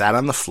 and I sat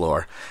on the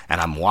floor,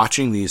 and I'm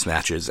watching these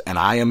matches, and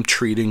I am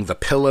treating the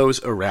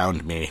pillows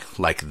around me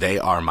like they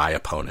are my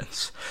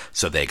opponents.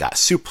 So they got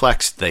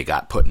suplexed, they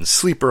got put in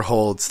sleeper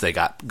holds, they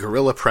got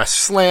gorilla press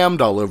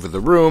slammed all over the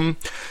room.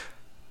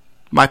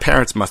 My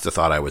parents must have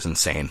thought I was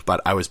insane,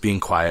 but I was being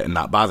quiet and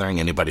not bothering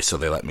anybody, so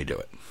they let me do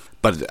it.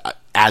 But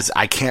as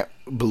I can't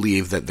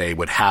believe that they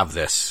would have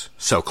this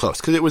so close,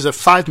 because it was a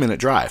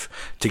 5-minute drive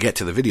to get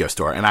to the video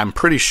store, and I'm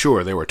pretty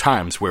sure there were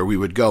times where we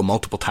would go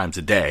multiple times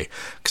a day,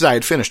 because I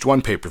had finished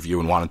one pay-per-view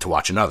and wanted to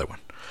watch another one.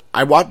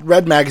 I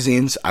read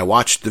magazines, I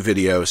watched the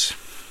videos,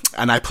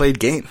 and I played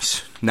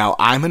games. Now,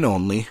 I'm an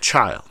only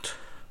child.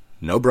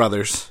 No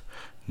brothers.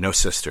 No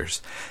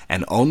sisters,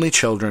 and only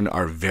children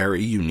are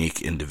very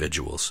unique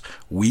individuals.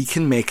 We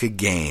can make a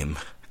game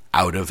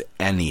out of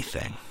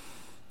anything.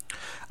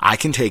 I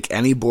can take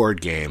any board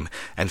game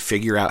and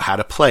figure out how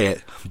to play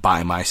it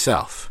by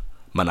myself.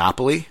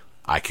 Monopoly,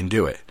 I can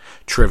do it.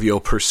 Trivial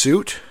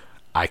Pursuit,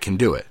 I can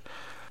do it.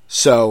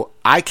 So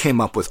I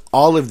came up with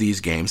all of these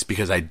games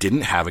because I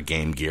didn't have a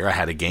Game Gear. I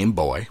had a Game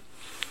Boy,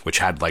 which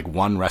had like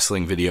one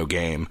wrestling video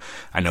game.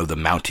 I know the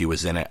Mountie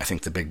was in it. I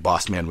think the Big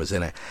Boss Man was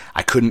in it.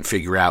 I couldn't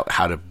figure out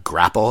how to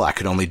grapple. I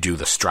could only do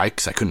the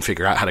strikes. I couldn't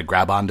figure out how to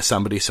grab onto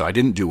somebody, so I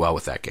didn't do well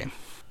with that game.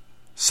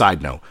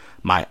 Side note,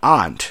 my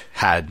aunt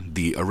had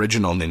the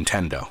original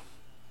Nintendo.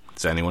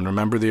 Does anyone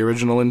remember the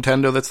original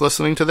Nintendo that's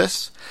listening to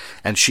this?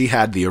 And she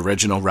had the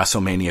original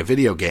WrestleMania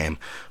video game,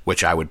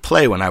 which I would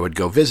play when I would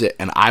go visit,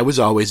 and I was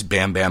always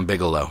Bam Bam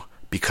Bigelow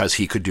because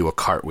he could do a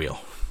cartwheel.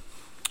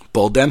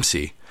 Bull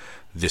Dempsey,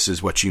 this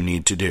is what you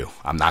need to do.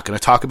 I'm not going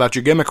to talk about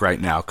your gimmick right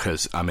now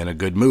because I'm in a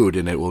good mood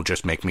and it will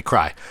just make me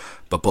cry.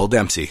 But Bull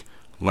Dempsey,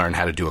 learn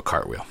how to do a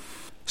cartwheel.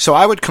 So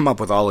I would come up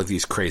with all of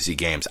these crazy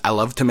games. I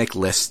love to make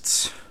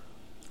lists.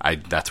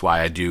 That's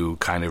why I do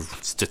kind of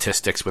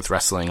statistics with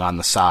wrestling on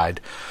the side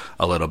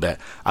a little bit.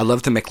 I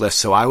love to make lists,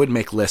 so I would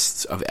make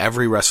lists of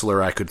every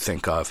wrestler I could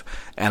think of,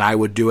 and I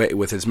would do it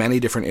with as many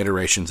different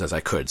iterations as I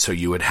could. So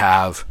you would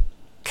have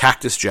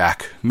Cactus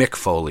Jack, Mick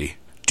Foley,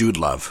 Dude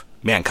Love,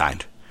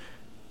 Mankind.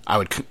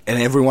 And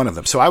every one of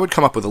them. So I would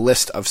come up with a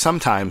list of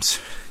sometimes,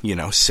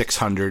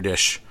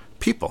 600-ish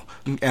people.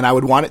 And I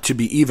would want it to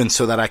be even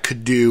so that I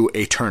could do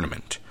a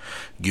tournament.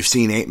 You've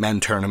seen 8-man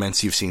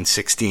tournaments. You've seen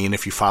 16.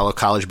 If you follow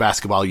college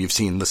basketball, you've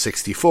seen the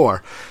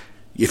 64.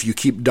 If you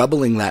keep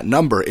doubling that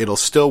number, it'll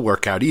still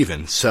work out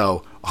even.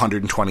 So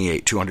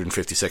 128,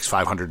 256,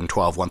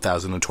 512,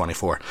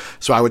 1,024.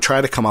 So I would try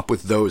to come up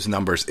with those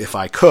numbers if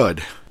I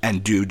could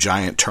and do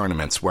giant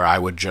tournaments where I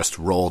would just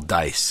roll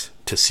dice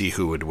to see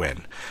who would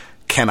win.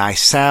 Can I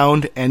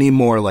sound any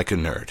more like a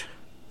nerd?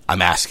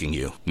 I'm asking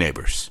you,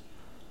 neighbors.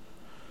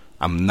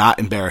 I'm not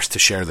embarrassed to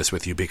share this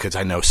with you because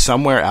I know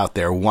somewhere out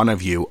there one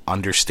of you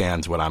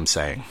understands what I'm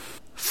saying.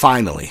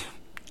 Finally,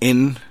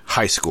 in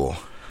high school,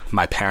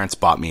 my parents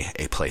bought me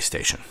a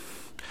PlayStation.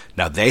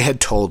 Now, they had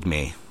told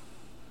me,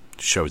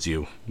 shows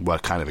you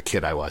what kind of a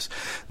kid I was,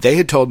 they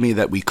had told me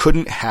that we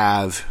couldn't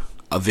have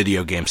a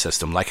video game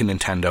system like a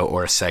Nintendo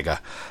or a Sega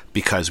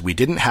because we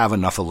didn't have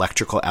enough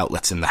electrical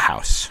outlets in the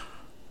house.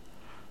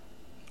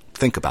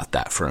 Think about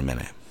that for a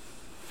minute.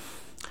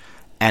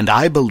 And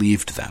I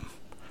believed them.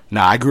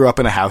 Now, I grew up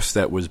in a house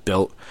that was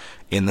built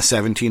in the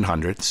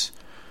 1700s,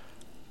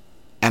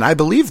 and I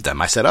believed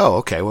them. I said, oh,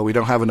 okay, well, we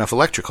don't have enough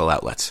electrical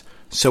outlets.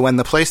 So when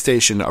the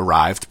PlayStation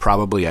arrived,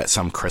 probably at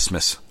some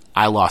Christmas,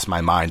 I lost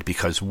my mind,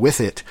 because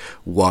with it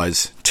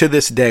was, to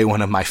this day,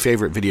 one of my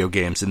favorite video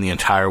games in the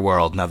entire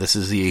world. Now, this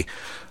is the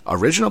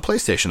original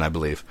PlayStation, I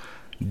believe.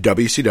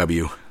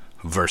 WCW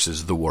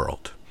versus the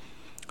World.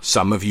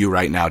 Some of you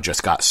right now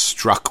just got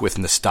struck with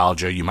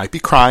nostalgia. You might be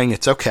crying.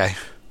 It's okay.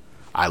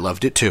 I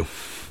loved it too.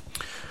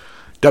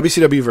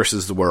 WCW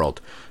versus the World.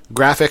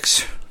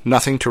 Graphics,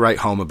 nothing to write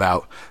home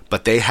about,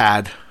 but they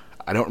had,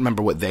 I don't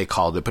remember what they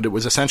called it, but it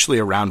was essentially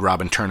a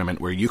round-robin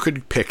tournament where you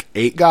could pick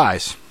 8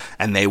 guys,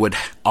 and they would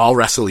all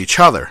wrestle each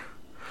other,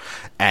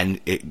 and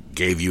it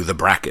gave you the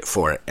bracket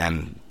for it.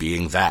 And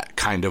being that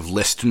kind of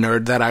list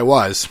nerd that I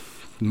was,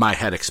 my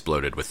head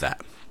exploded with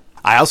that.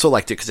 I also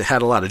liked it because it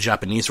had a lot of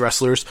Japanese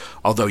wrestlers,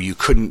 although you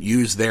couldn't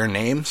use their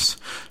names.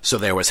 So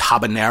there was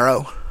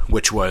Habanero,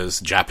 which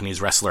was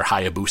Japanese wrestler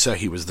Hayabusa.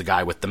 He was the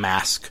guy with the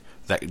mask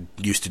that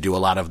used to do a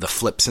lot of the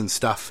flips and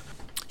stuff.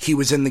 He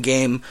was in the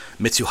game.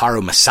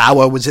 Mitsuharu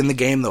Misawa was in the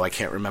game, though I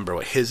can't remember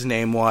what his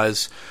name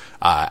was.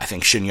 I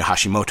think Shinya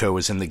Hashimoto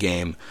was in the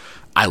game.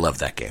 I love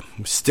that game.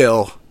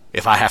 Still,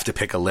 if I have to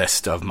pick a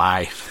list of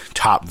my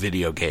top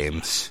video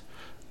games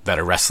that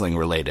are wrestling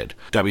related,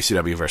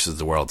 WCW versus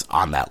the World's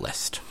on that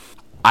list.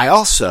 I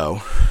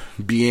also,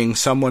 being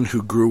someone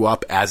who grew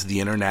up as the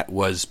internet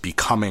was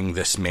becoming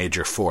this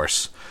major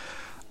force,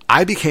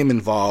 I became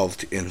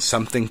involved in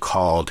something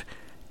called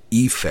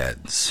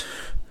eFeds,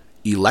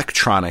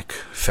 Electronic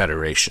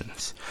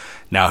Federations.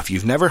 Now, if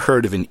you've never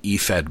heard of an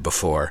eFed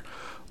before,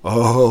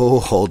 oh,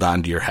 hold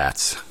on to your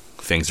hats.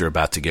 Things are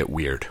about to get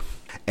weird.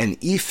 An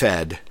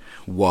eFed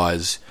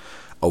was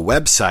a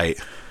website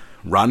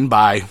run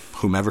by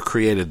whomever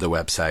created the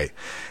website,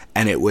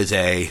 and it was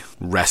a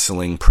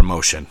wrestling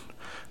promotion.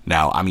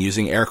 Now, I'm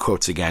using air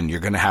quotes again. You're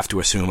going to have to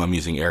assume I'm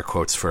using air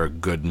quotes for a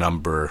good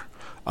number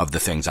of the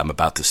things I'm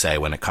about to say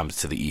when it comes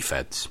to the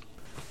eFeds.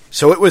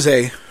 So it was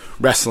a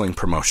wrestling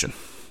promotion,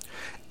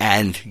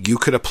 and you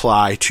could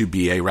apply to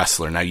be a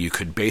wrestler. Now, you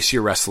could base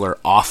your wrestler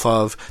off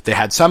of, they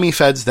had some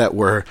eFeds that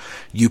were,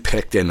 you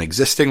picked an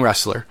existing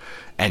wrestler,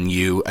 and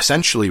you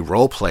essentially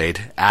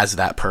role-played as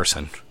that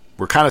person.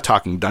 We're kind of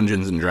talking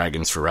Dungeons and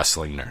Dragons for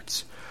wrestling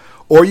nerds.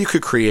 Or you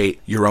could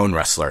create your own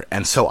wrestler,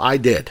 and so I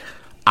did.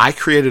 I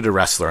created a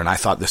wrestler, and I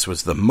thought this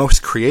was the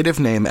most creative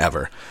name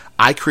ever.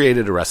 I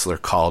created a wrestler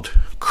called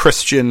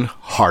Christian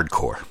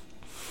Hardcore.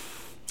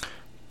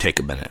 Take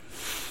a minute.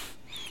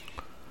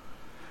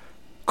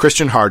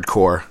 Christian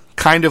Hardcore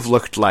kind of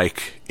looked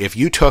like if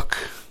you took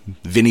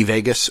Vinny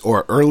Vegas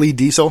or early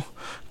Diesel,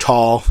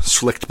 tall,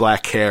 slicked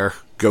black hair,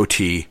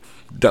 goatee,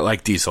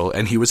 like Diesel,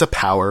 and he was a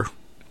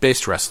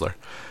power-based wrestler.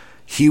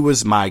 He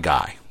was my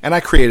guy. And I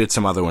created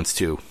some other ones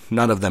too.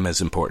 None of them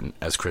as important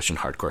as Christian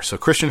Hardcore. So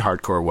Christian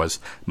Hardcore was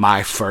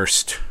my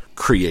first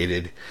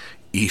created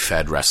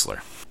eFed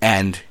wrestler.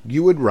 And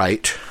you would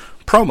write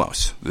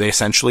promos. They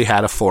essentially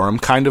had a forum,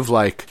 kind of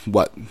like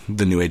what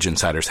the New Age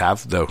Insiders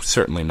have, though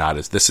certainly not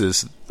as this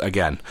is,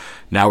 again,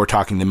 now we're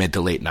talking the mid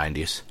to late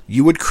 90s.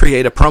 You would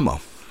create a promo.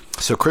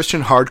 So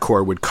Christian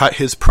Hardcore would cut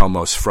his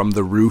promos from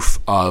the roof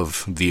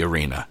of the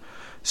arena.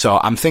 So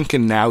I'm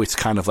thinking now it's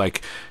kind of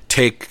like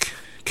take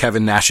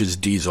Kevin Nash's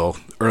Diesel,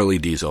 early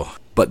Diesel,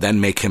 but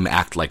then make him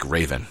act like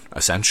Raven,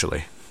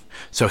 essentially.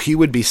 So he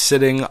would be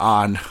sitting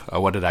on,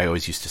 what did I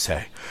always used to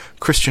say?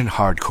 Christian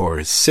Hardcore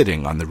is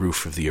sitting on the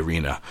roof of the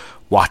arena,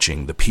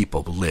 watching the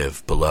people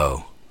live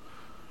below.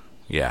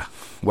 Yeah,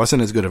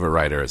 wasn't as good of a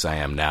writer as I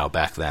am now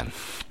back then.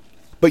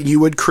 But you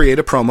would create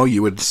a promo,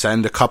 you would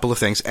send a couple of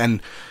things,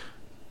 and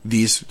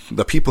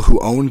the people who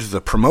owned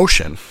the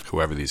promotion,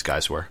 whoever these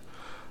guys were,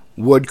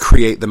 would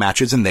create the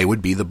matches, and they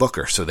would be the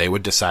booker, so they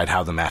would decide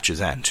how the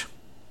matches end.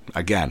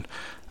 Again,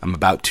 I'm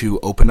about to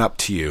open up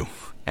to you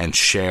and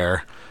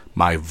share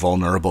my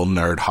vulnerable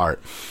nerd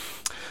heart.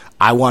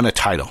 I won a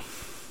title.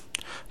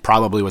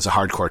 Probably was a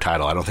hardcore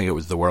title. I don't think it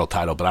was the world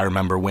title, but I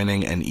remember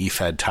winning an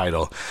eFed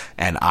title,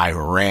 and I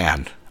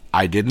ran.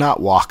 I did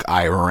not walk,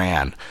 I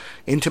ran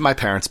into my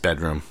parents'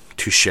 bedroom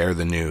to share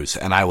the news,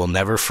 and I will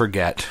never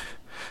forget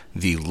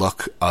the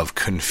look of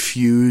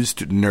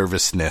confused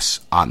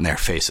nervousness on their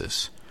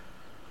faces.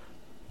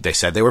 They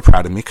said they were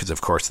proud of me, because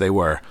of course they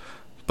were,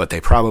 but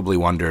they probably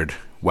wondered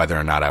whether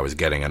or not I was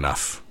getting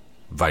enough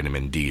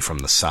vitamin D from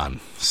the sun,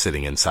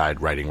 sitting inside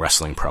writing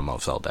wrestling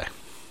promos all day.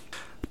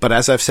 But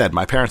as I've said,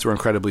 my parents were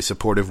incredibly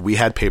supportive. We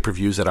had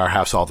pay-per-views at our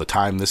house all the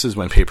time. This is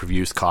when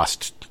pay-per-views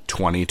cost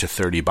 $20 to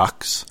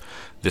 $30.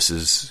 This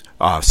is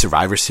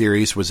Survivor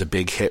Series was a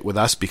big hit with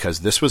us because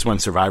this was when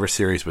Survivor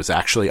Series was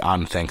actually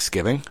on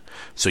Thanksgiving.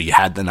 So you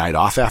had the night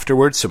off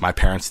afterwards, so my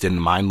parents didn't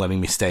mind letting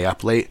me stay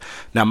up late.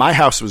 Now, my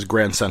house was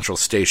Grand Central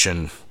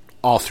Station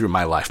all through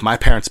my life. My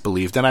parents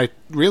believed, and I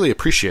really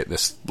appreciate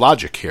this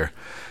logic here,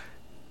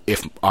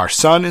 if our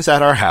son is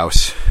at our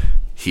house,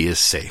 he is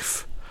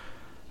safe.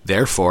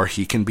 Therefore,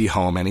 he can be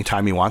home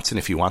anytime he wants, and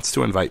if he wants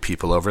to invite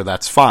people over,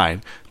 that's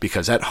fine,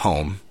 because at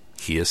home,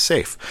 he is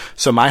safe.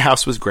 So my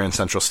house was Grand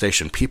Central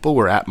Station. People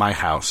were at my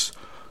house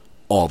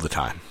all the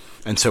time.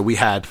 And so we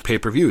had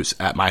pay-per-views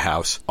at my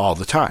house all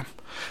the time.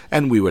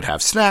 And we would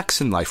have snacks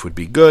and life would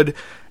be good.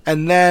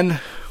 And then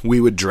we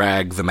would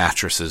drag the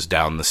mattresses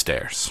down the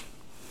stairs.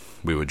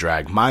 We would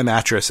drag my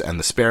mattress and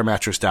the spare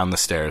mattress down the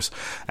stairs,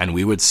 and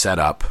we would set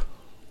up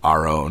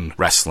our own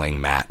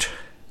wrestling mat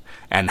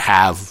and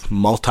have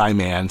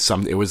multi-man,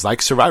 it was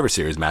like Survivor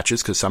Series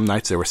matches, because some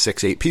nights there were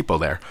 6-8 people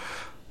there,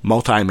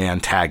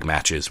 multi-man tag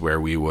matches where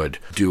we would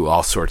do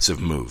all sorts of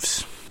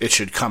moves. It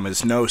should come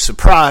as no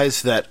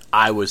surprise that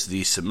I was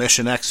the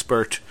submission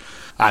expert.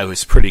 I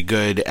was pretty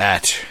good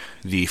at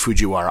the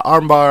Fujiwara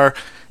armbar,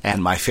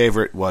 and my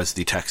favorite was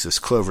the Texas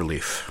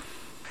Cloverleaf.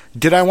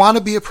 Did I want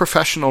to be a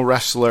professional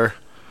wrestler?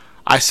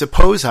 I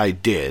suppose I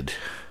did.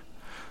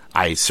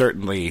 I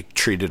certainly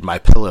treated my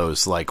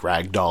pillows like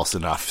rag dolls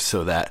enough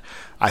so that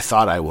I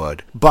thought I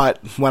would. But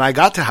when I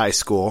got to high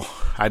school,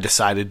 I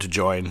decided to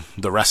join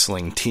the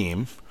wrestling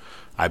team.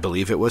 I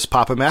believe it was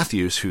Papa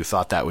Matthews who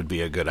thought that would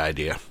be a good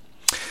idea.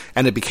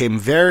 And it became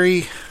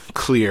very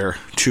clear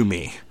to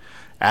me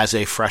as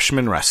a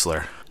freshman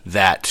wrestler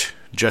that,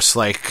 just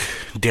like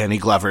Danny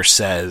Glover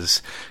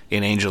says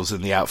in Angels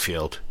in the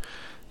Outfield,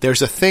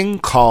 there's a thing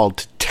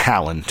called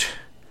talent,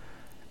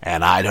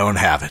 and I don't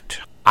have it.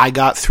 I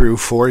got through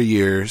 4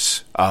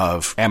 years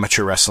of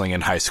amateur wrestling in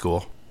high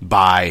school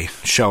by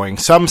showing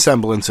some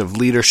semblance of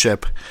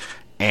leadership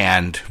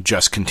and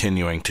just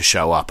continuing to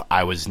show up.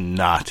 I was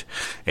not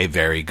a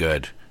very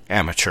good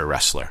amateur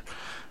wrestler.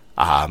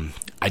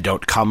 I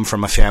don't come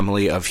from a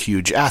family of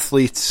huge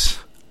athletes.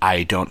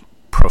 I don't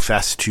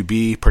profess to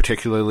be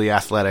particularly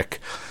athletic.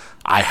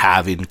 I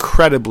have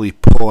incredibly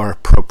poor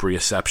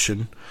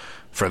proprioception.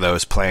 For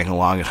those playing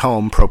along at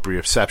home,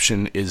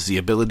 proprioception is the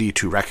ability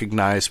to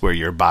recognize where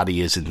your body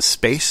is in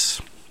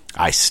space.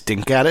 I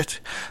stink at it.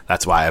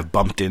 That's why I've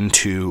bumped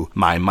into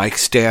my mic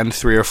stand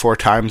 3 or 4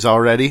 times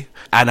already.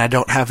 And I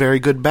don't have very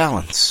good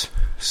balance.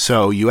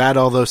 So you add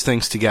all those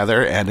things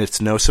together, and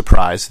it's no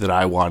surprise that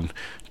I won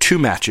 2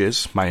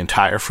 matches my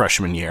entire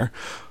freshman year,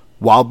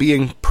 while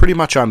being pretty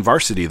much on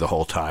varsity the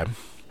whole time.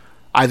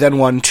 I then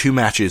won 2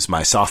 matches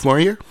my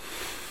sophomore year.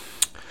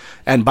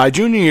 And by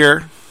junior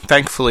year,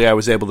 thankfully, I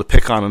was able to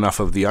pick on enough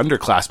of the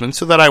underclassmen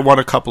so that I won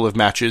a couple of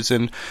matches,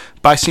 and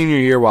by senior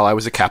year, while I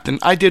was a captain,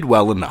 I did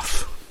well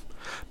enough.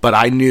 But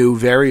I knew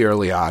very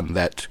early on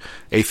that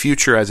a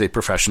future as a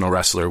professional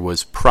wrestler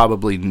was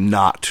probably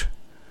not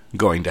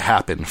going to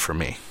happen for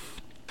me.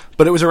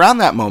 But it was around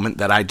that moment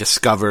that I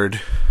discovered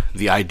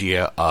the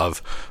idea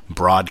of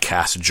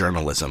broadcast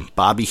journalism.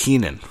 Bobby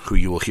Heenan, who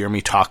you will hear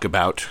me talk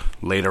about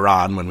later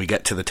on when we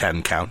get to the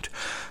 10 count,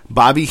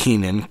 Bobby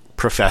Heenan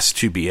professed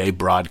to be a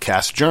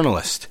broadcast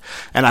journalist,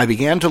 and I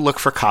began to look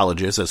for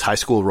colleges as high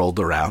school rolled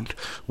around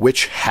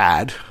which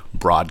had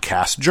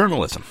broadcast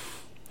journalism.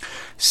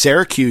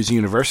 Syracuse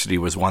University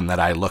was one that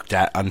I looked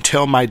at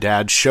until my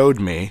dad showed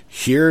me,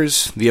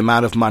 here's the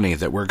amount of money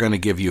that we're going to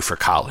give you for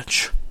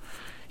college.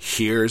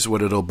 Here's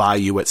what it'll buy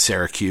you at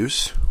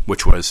Syracuse,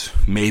 which was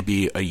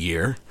maybe a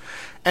year,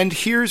 and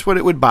here's what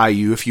it would buy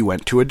you if you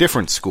went to a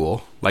different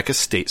school, like a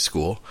state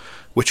school,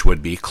 which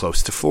would be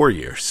close to 4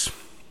 years.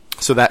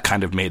 So that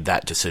kind of made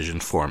that decision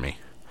for me.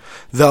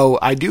 Though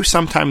I do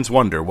sometimes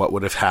wonder what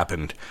would have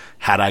happened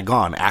had I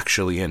gone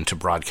actually into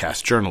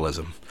broadcast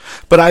journalism.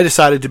 But I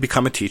decided to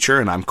become a teacher,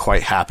 and I'm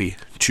quite happy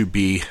to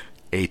be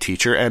a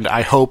teacher, and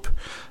I hope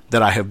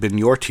that I have been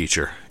your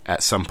teacher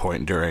at some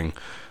point during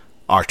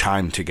our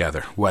time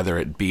together, whether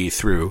it be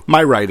through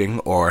my writing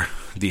or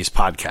these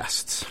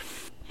podcasts.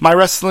 My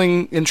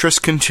wrestling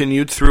interest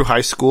continued through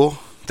high school.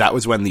 That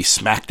was when the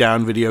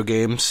SmackDown video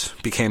games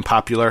became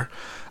popular.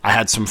 I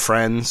had some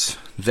friends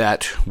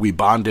that we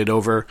bonded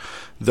over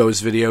those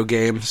video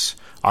games.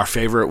 Our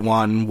favorite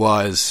one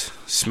was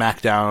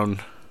SmackDown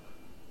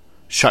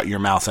Shut Your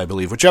Mouth, I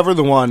believe. Whichever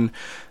the one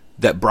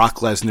that Brock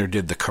Lesnar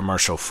did the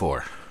commercial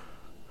for.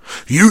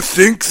 You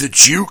think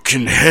that you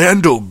can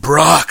handle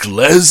Brock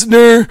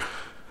Lesnar?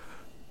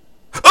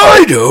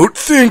 I don't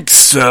think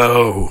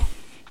so.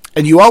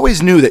 And you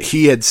always knew that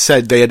he had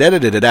said, they had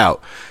edited it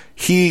out.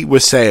 He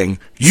was saying,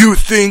 you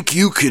think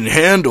you can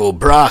handle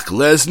Brock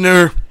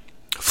Lesnar?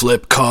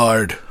 Flip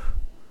card.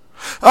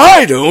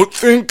 I don't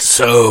think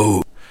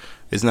so.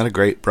 Isn't that a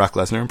great Brock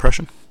Lesnar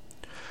impression?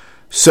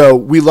 So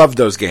we loved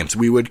those games.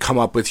 We would come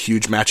up with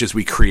huge matches.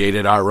 We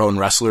created our own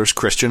wrestlers.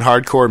 Christian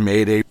Hardcore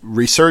made a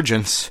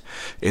resurgence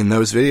in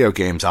those video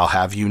games, I'll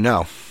have you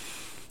know.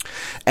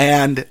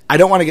 And I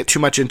don't want to get too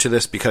much into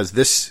this because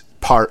this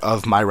part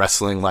of my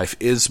wrestling life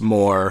is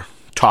more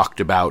talked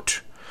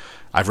about.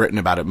 I've written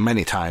about it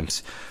many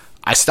times.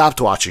 I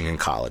stopped watching in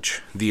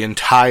college. The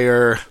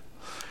entire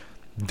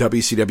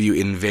WCW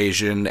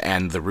Invasion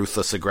and the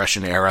Ruthless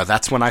Aggression era,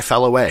 that's when I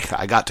fell away.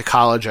 I got to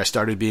college, I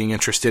started being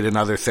interested in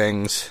other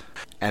things,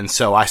 and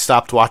so I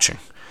stopped watching.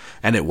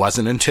 And it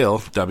wasn't until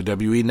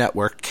WWE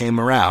Network came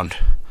around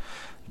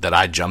that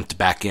I jumped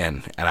back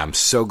in, and I'm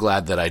so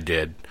glad that I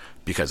did,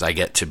 because I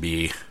get to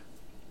be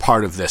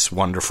part of this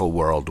wonderful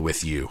world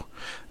with you,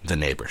 the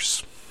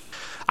neighbors.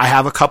 I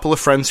have a couple of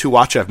friends who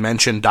watch. I've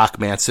mentioned Doc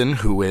Manson,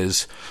 who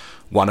is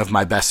one of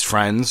my best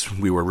friends.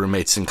 We were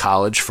roommates in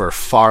college for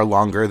far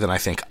longer than I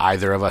think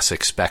either of us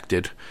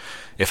expected.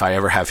 If I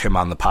ever have him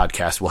on the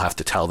podcast, we'll have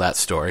to tell that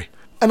story.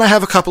 And I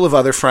have a couple of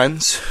other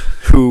friends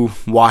who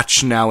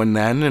watch now and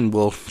then, and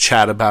we'll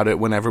chat about it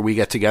whenever we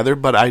get together.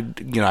 But I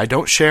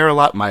don't share a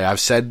lot. I've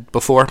said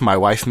before, my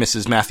wife,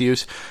 Mrs.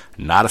 Matthews,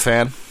 not a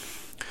fan.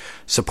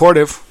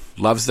 Supportive,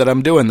 loves that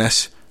I'm doing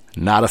this,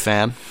 not a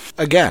fan.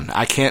 Again,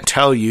 I can't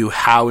tell you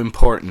how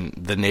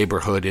important the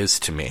neighborhood is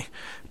to me,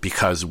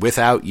 because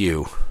without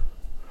you,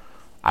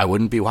 I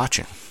wouldn't be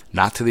watching.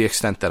 Not to the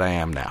extent that I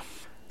am now.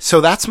 So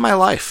that's my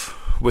life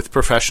with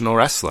professional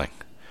wrestling.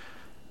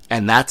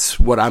 And that's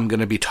what I'm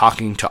going to be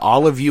talking to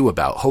all of you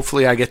about.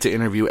 Hopefully I get to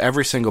interview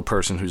every single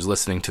person who's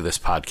listening to this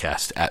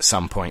podcast at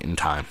some point in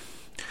time.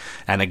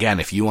 And again,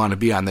 if you want to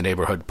be on the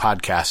Neighborhood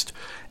Podcast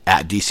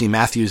at DC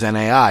Matthews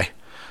NAI,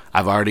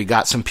 I've already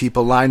got some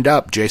people lined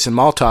up. Jason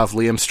Maltov,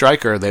 Liam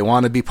Stryker, they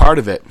want to be part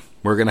of it.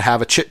 We're going to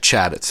have a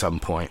chit-chat at some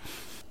point.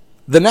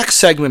 The next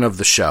segment of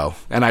the show,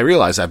 and I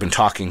realize I've been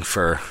talking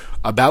for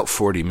about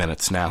 40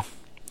 minutes now.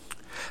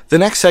 The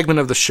next segment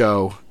of the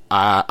show,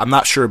 I'm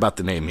not sure about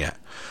the name yet.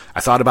 I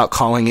thought about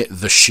calling it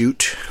The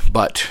Shoot,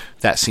 but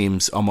that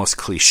seems almost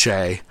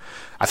cliche.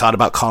 I thought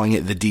about calling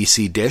it The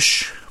DC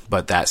Dish,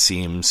 but that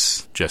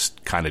seems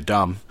just kind of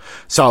dumb.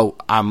 So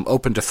I'm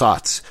open to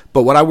thoughts.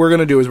 But what we're going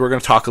to do is we're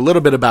going to talk a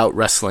little bit about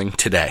wrestling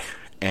today.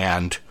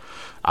 And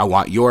I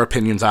want your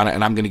opinions on it,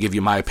 and I'm going to give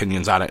you my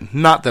opinions on it.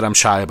 Not that I'm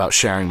shy about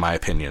sharing my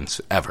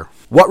opinions, ever.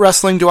 What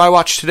wrestling do I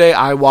watch today?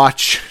 I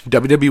watch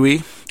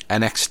WWE,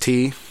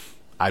 NXT.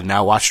 I've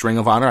now watched Ring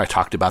of Honor. I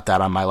talked about that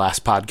on my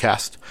last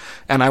podcast.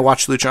 And I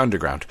watch Lucha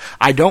Underground.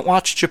 I don't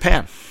watch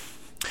Japan.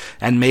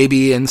 And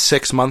maybe in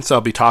 6 months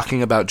I'll be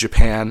talking about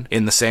Japan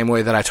in the same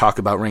way that I talk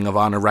about Ring of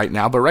Honor right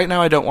now. But right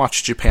now I don't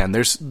watch Japan.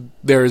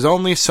 There is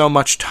only so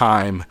much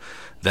time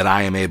that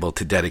I am able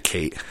to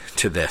dedicate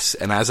to this.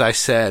 And as I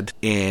said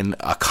in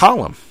a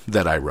column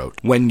that I wrote,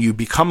 when you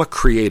become a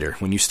creator,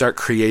 when you start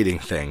creating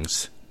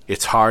things,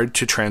 it's hard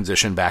to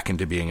transition back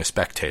into being a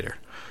spectator.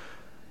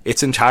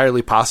 It's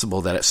entirely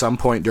possible that at some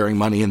point during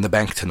Money in the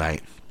Bank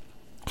tonight,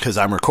 because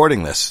I'm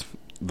recording this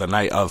the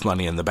night of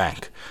Money in the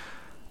Bank,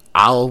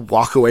 I'll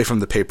walk away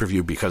from the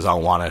pay-per-view because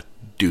I'll want to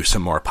do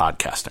some more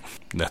podcasting.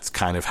 That's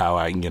kind of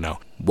how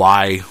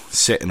why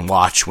sit and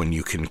watch when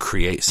you can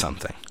create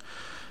something?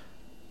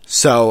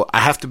 So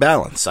I have to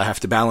balance. I have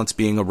to balance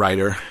being a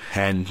writer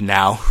and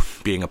now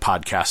being a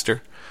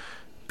podcaster,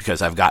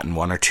 because I've gotten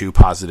 1 or 2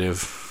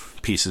 positive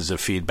pieces of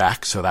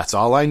feedback, so that's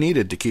all I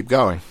needed to keep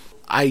going.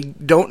 I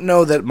don't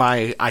know that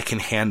I can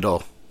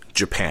handle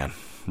Japan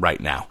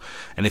right now.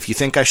 And if you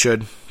think I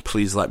should,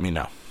 please let me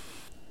know.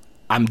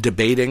 I'm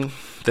debating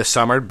this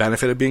summer,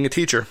 benefit of being a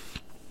teacher.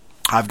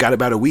 I've got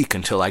about a week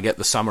until I get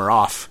the summer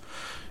off,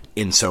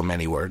 in so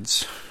many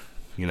words.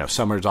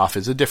 Summer's off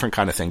is a different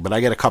kind of thing, but I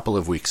get a couple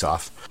of weeks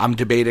off. I'm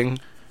debating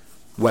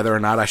whether or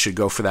not I should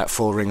go for that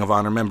full Ring of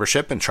Honor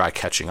membership and try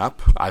catching up.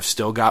 I've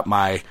still got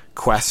my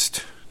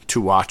quest to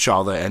watch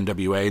all the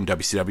NWA and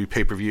WCW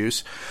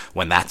pay-per-views.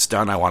 When that's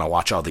done, I want to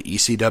watch all the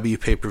ECW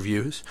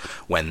pay-per-views.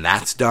 When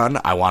that's done,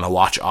 I want to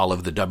watch all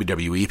of the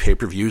WWE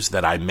pay-per-views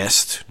that I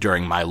missed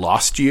during my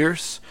lost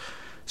years.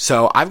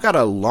 So I've got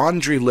a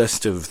laundry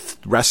list of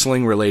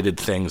wrestling-related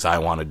things I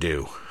want to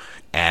do,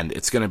 and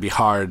it's going to be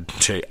hard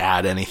to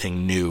add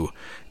anything new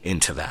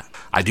into that.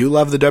 I do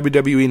love the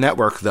WWE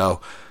Network,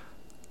 though.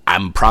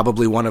 I'm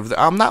probably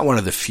I'm not one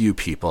of the few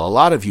people. A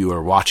lot of you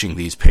are watching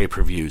these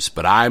pay-per-views,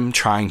 but I'm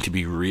trying to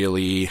be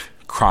really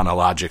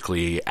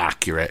chronologically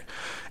accurate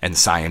and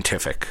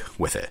scientific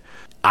with it.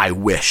 I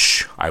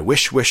wish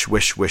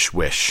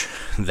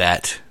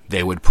that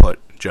they would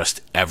put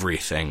just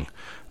everything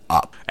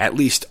up. At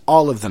least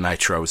all of the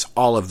Nitros,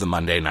 all of the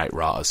Monday Night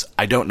Raws.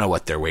 I don't know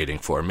what they're waiting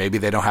for. Maybe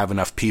they don't have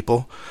enough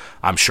people.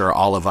 I'm sure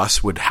all of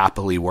us would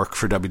happily work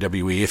for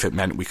WWE if it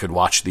meant we could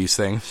watch these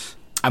things.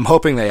 I'm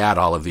hoping they add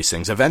all of these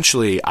things.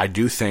 Eventually, I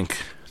do think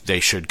they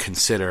should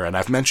consider, and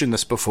I've mentioned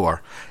this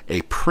before,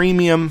 a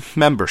premium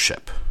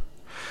membership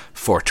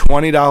for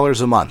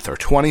 $20 a month or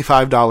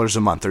 $25 a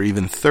month or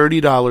even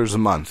 $30 a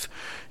month.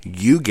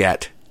 You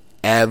get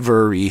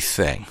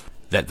everything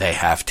that they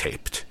have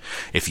taped.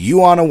 If you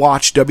want to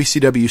watch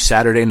WCW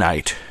Saturday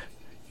Night,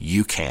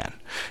 you can.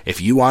 If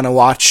you want to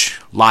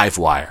watch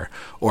Livewire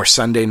or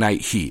Sunday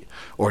Night Heat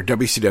or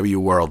WCW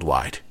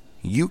Worldwide,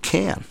 you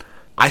can.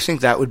 I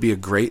think that would be a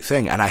great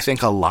thing, and I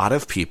think a lot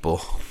of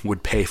people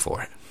would pay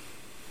for it.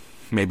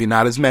 Maybe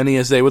not as many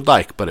as they would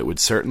like, but it would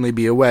certainly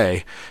be a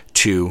way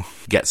to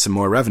get some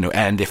more revenue.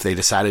 And if they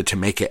decided to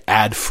make it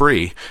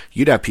ad-free,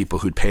 you'd have people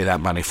who'd pay that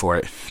money for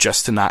it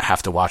just to not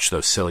have to watch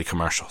those silly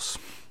commercials.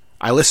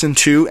 I listen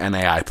to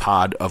NAI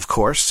Pod, of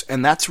course,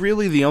 and that's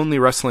really the only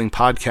wrestling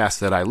podcast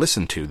that I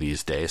listen to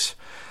these days.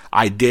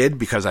 I did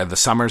because the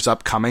summer's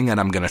upcoming, and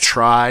I'm going to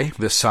try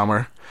this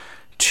summer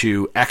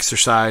to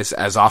exercise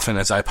as often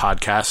as I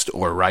podcast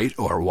or write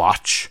or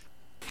watch.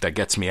 That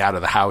gets me out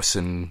of the house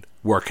and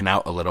working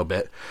out a little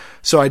bit.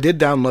 So I did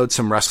download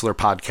some wrestler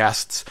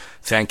podcasts.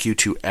 Thank you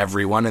to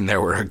everyone, and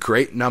there were a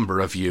great number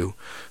of you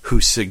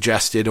who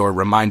suggested or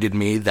reminded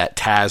me that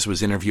Taz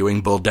was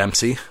interviewing Bull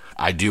Dempsey.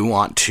 I do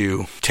want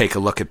to take a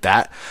look at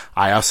that.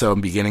 I also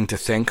am beginning to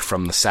think,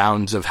 from the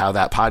sounds of how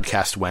that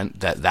podcast went,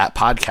 that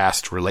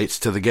podcast relates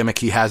to the gimmick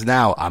he has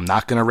now. I'm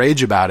not going to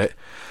rage about it,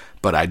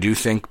 but I do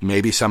think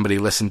maybe somebody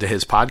listened to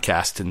his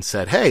podcast and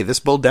said, hey, this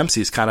Bull Dempsey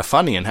is kind of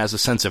funny and has a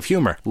sense of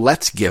humor.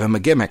 Let's give him a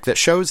gimmick that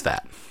shows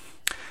that.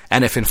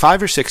 And if in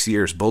 5 or 6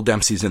 years Bull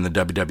Dempsey's in the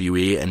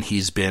WWE and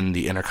he's been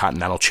the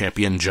Intercontinental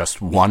Champion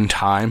just one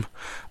time,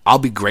 I'll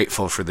be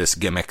grateful for this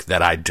gimmick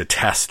that I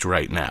detest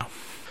right now.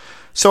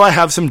 So I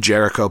have some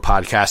Jericho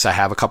podcasts. I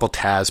have a couple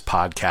Taz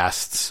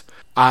podcasts.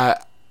 I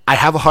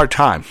have a hard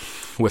time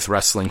with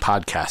wrestling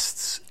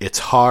podcasts. It's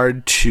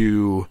hard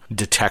to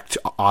detect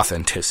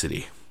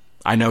authenticity.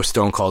 I know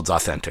Stone Cold's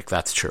authentic,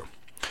 that's true.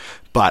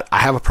 But I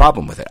have a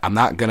problem with it. I'm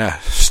not going to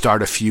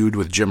start a feud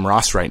with Jim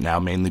Ross right now,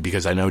 mainly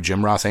because I know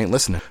Jim Ross ain't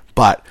listening.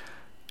 But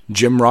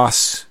Jim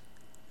Ross,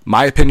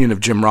 my opinion of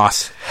Jim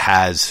Ross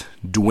has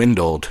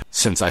dwindled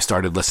since I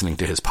started listening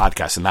to his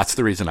podcast. And that's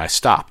the reason I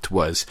stopped,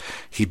 was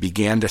he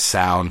began to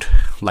sound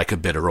like a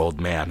bitter old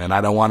man. And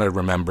I don't want to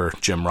remember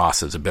Jim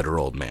Ross as a bitter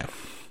old man.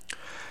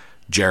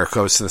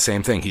 Jericho's the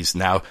same thing. He's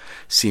now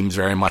seems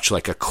very much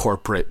like a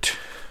corporate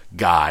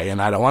guy, and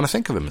I don't want to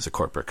think of him as a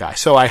corporate guy.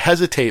 So I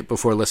hesitate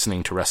before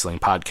listening to wrestling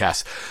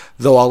podcasts,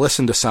 though I'll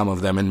listen to some of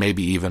them, and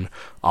maybe even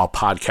I'll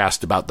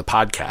podcast about the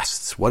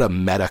podcasts. What a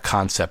meta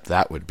concept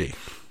that would be.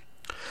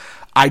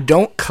 I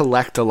don't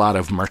collect a lot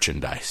of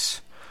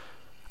merchandise.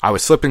 I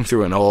was flipping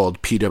through an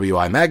old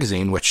PWI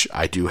magazine, which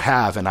I do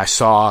have, and I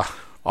saw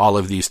all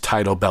of these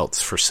title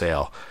belts for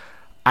sale.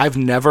 I've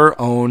never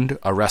owned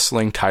a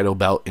wrestling title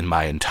belt in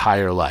my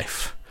entire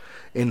life.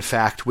 In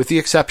fact, with the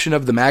exception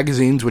of the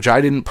magazines, which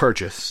I didn't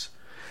purchase,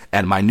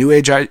 and my New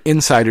Age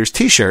Insiders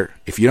t-shirt,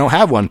 if you don't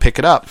have one, pick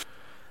it up.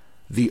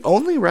 The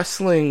only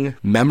wrestling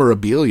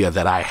memorabilia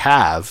that I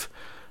have,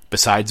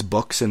 besides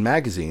books and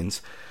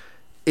magazines,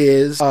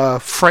 is a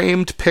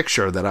framed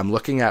picture that I'm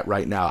looking at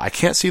right now. I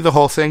can't see the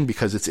whole thing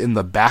because it's in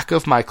the back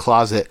of my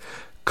closet,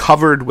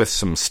 covered with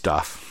some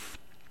stuff.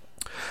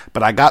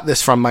 But I got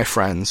this from my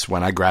friends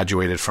when I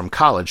graduated from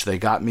college. They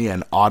got me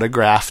an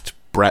autographed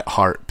Bret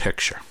Hart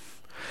picture.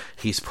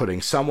 He's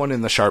putting someone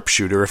in the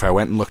sharpshooter. If I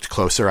went and looked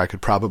closer, I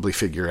could probably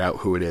figure out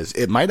who it is.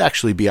 It might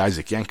actually be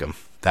Isaac Yankem.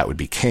 That would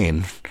be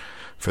Kane,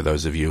 for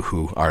those of you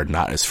who are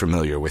not as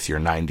familiar with your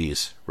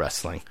 90s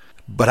wrestling.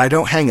 But I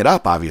don't hang it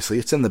up, obviously.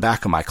 It's in the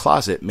back of my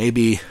closet.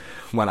 Maybe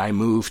when I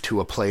move to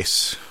a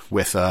place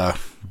with a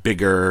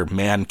bigger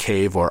man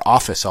cave or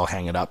office, I'll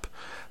hang it up.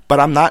 But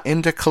I'm not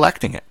into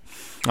collecting it.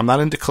 I'm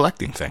not into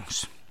collecting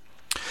things.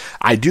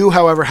 I do,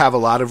 however, have a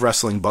lot of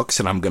wrestling books,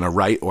 and I'm going to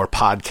write or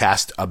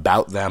podcast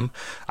about them.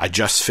 I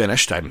just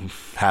finished. I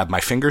have my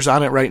fingers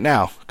on it right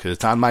now because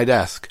it's on my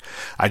desk.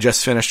 I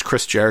just finished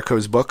Chris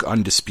Jericho's book,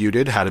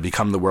 Undisputed, How to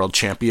Become the World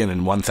Champion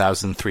in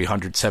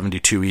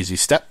 1,372 Easy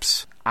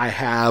Steps. I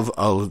have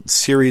a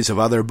series of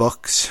other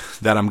books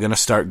that I'm going to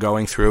start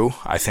going through.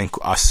 I think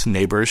us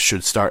neighbors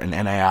should start an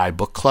NAI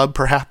book club,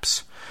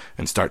 perhaps,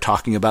 and start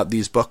talking about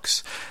these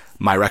books.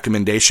 My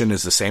recommendation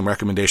is the same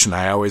recommendation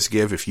I always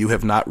give. If you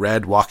have not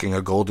read Walking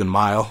a Golden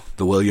Mile,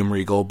 the William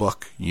Regal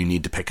book, you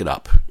need to pick it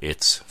up.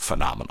 It's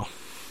phenomenal.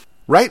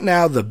 Right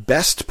now, the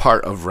best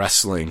part of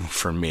wrestling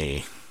for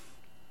me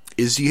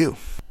is you.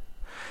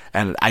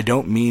 And I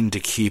don't mean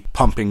to keep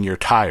pumping your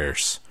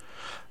tires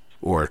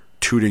or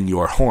tooting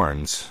your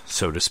horns,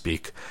 so to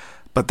speak,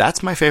 but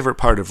that's my favorite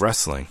part of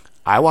wrestling.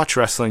 I watch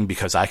wrestling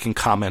because I can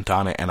comment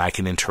on it and I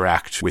can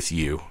interact with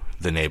you,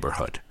 the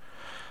neighborhood.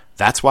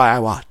 That's why I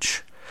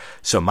watch.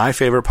 So my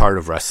favorite part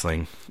of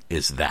wrestling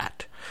is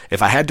that.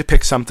 If I had to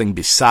pick something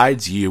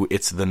besides you,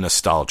 it's the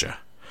nostalgia.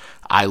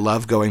 I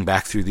love going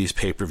back through these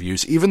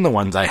pay-per-views, even the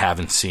ones I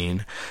haven't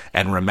seen,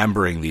 and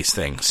remembering these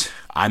things.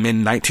 I'm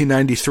in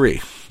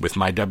 1993 with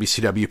my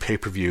WCW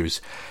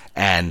pay-per-views,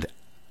 and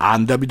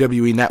on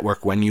WWE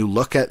Network, when you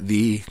look at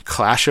the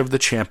Clash of the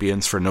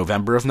Champions for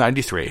November of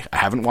 93, I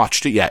haven't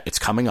watched it yet, it's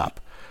coming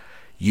up,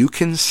 you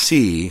can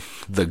see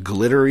the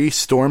glittery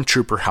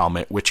Stormtrooper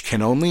helmet, which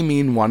can only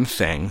mean one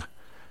thing: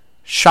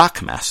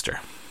 Shockmaster.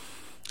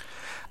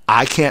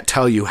 I can't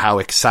tell you how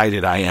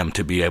excited I am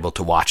to be able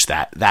to watch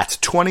that. That's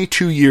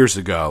 22 years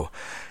ago,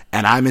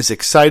 and I'm as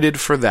excited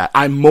for that.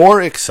 I'm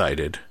more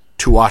excited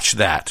to watch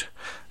that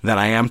than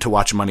I am to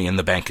watch Money in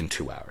the Bank in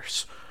 2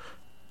 hours.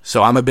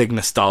 So I'm a big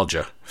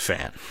nostalgia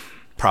fan.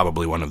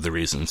 Probably one of the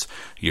reasons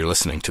you're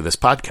listening to this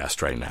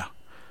podcast right now.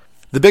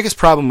 The biggest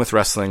problem with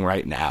wrestling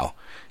right now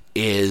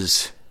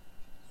is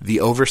the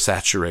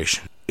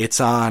oversaturation. It's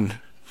on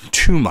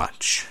too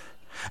much.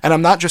 And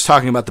I'm not just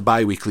talking about the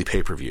bi-weekly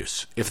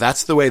pay-per-views. If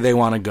that's the way they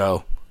want to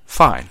go,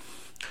 fine.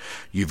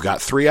 You've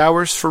got 3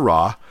 hours for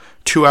Raw,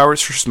 2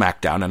 hours for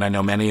SmackDown, and I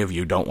know many of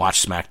you don't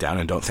watch SmackDown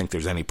and don't think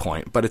there's any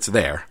point, but it's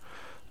there.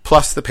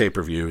 Plus the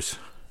pay-per-views.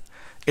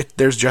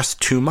 There's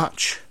just too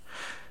much.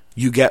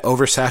 You get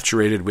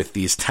oversaturated with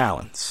these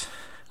talents.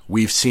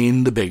 We've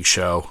seen The Big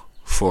Show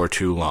for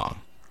too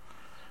long.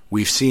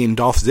 We've seen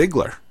Dolph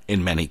Ziggler,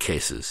 in many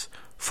cases,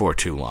 for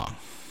too long.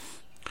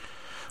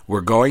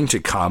 We're going to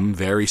come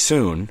very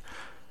soon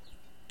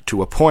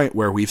to a point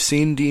where we've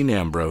seen Dean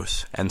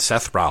Ambrose and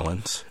Seth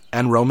Rollins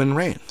and Roman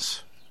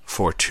Reigns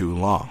for too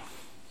long.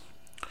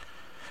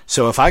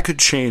 So if I could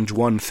change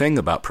one thing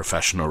about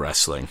professional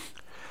wrestling,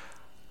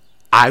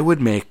 I would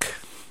make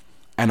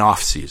an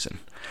off-season.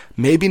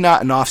 Maybe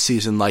not an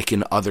off-season like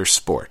in other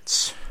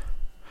sports.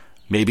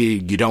 Maybe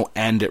you don't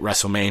end at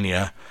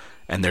WrestleMania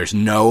and there's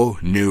no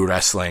new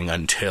wrestling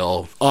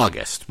until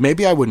August.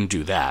 Maybe I wouldn't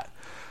do that.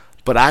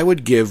 But I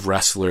would give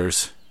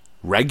wrestlers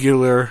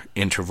regular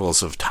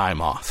intervals of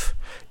time off.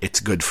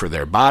 It's good for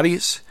their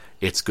bodies,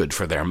 it's good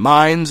for their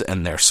minds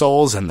and their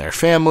souls and their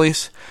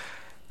families,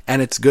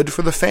 and it's good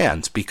for the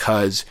fans,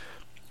 because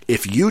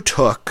if you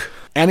took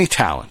any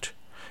talent,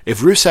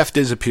 if Rusev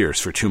disappears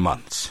for 2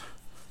 months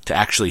to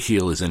actually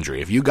heal his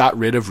injury, if you got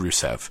rid of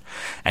Rusev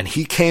and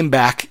he came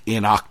back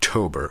in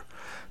October,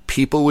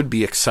 people would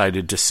be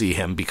excited to see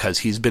him because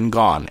he's been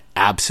gone.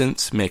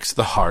 Absence makes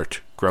the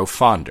heart grow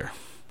fonder.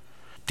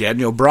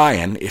 Daniel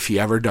Bryan, if he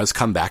ever does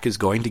come back, is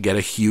going to get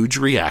a huge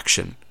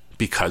reaction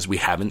because we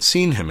haven't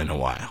seen him in a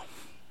while.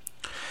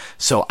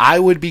 So I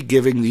would be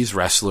giving these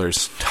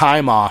wrestlers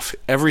time off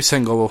every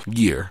single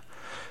year,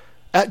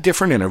 at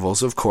different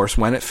intervals, of course,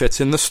 when it fits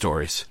in the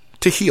stories,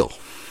 to heal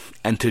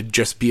and to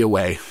just be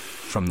away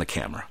from the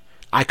camera.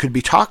 I could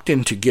be talked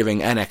into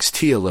giving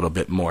NXT a little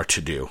bit more to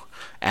do,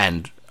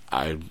 and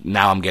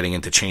now I'm getting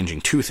into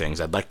changing two things.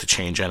 I'd like to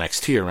change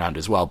NXT around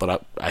as well,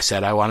 but I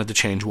said I wanted to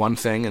change one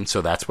thing, and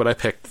so that's what I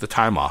picked, the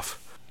time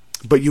off.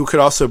 But you could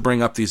also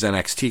bring up these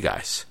NXT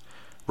guys.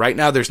 Right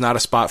now, there's not a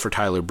spot for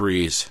Tyler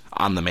Breeze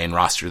on the main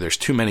roster. There's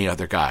too many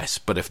other guys.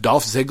 But if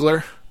Dolph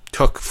Ziggler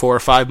took 4 or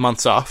 5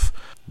 months off,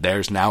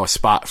 there's now a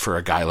spot for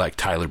a guy like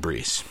Tyler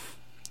Breeze.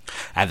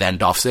 And then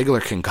Dolph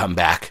Ziggler can come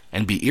back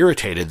and be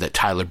irritated that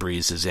Tyler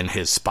Breeze is in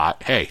his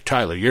spot. Hey,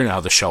 Tyler, you're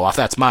now the show-off.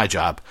 That's my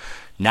job.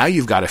 Now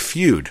you've got a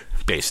feud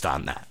based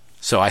on that.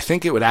 So I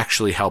think it would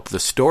actually help the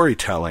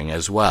storytelling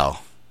as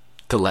well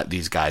to let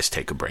these guys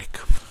take a break.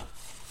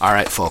 All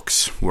right,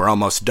 folks, we're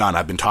almost done.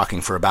 I've been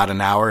talking for about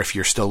an hour. If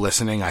you're still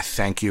listening, I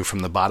thank you from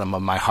the bottom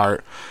of my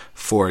heart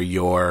for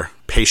your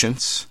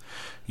patience,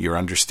 your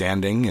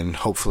understanding, and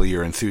hopefully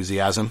your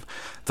enthusiasm.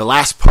 The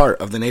last part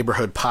of the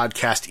Neighborhood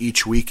Podcast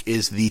each week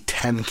is the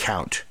 10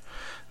 count.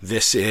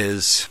 This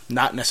is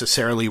not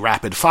necessarily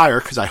rapid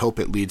fire, because I hope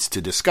it leads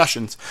to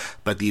discussions,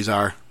 but these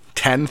are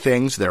 10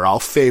 things. They're all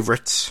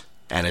favorites,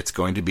 and it's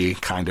going to be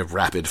kind of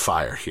rapid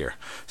fire here.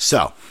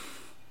 So,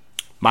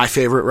 my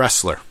favorite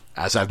wrestler,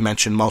 as I've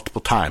mentioned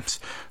multiple times,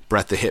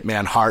 Bret the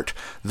Hitman Hart,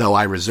 though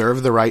I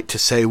reserve the right to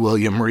say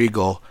William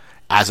Regal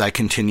as I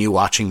continue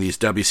watching these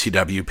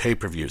WCW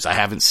pay-per-views. I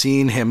haven't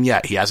seen him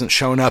yet. He hasn't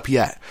shown up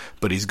yet,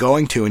 but he's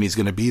going to, and he's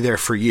going to be there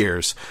for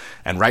years.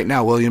 And right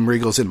now, William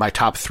Regal's in my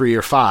top 3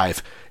 or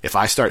 5. If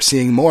I start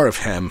seeing more of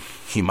him,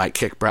 he might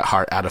kick Bret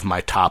Hart out of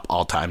my top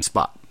all-time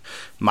spot.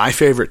 My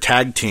favorite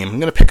tag team, I'm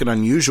going to pick an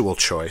unusual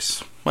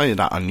choice. Well,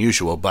 not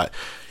unusual, but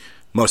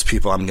most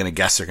people, I'm going to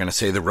guess, are going to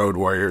say the Road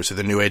Warriors or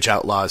the New Age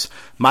Outlaws.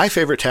 My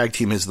favorite tag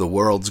team is the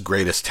world's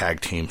greatest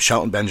tag team,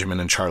 Shelton Benjamin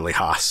and Charlie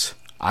Haas.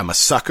 I'm a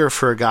sucker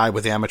for a guy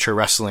with amateur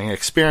wrestling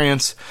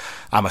experience.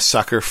 I'm a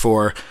sucker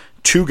for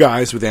 2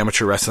 guys with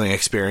amateur wrestling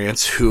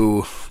experience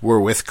who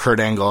were with Kurt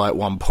Angle at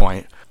one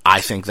point.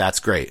 I think that's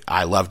great.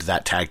 I loved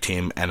that tag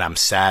team, and I'm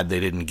sad they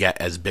didn't get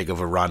as big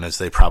of a run as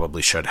they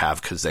probably should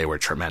have, because they were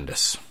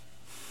tremendous.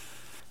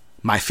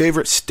 My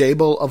favorite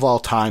stable of all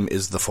time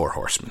is the Four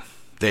Horsemen.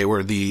 They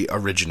were the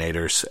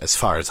originators as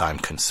far as I'm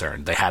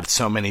concerned. They had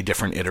so many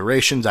different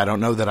iterations. I don't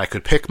know that I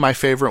could pick my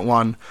favorite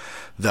one,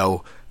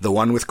 though the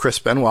one with Chris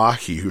Benoit,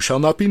 he who shall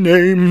not be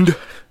named,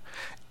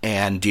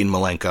 and Dean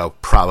Malenko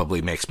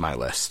probably makes my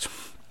list.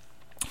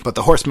 But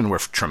the Horsemen were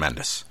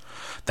tremendous.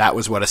 That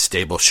was what a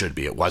stable should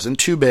be. It wasn't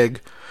too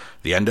big.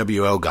 The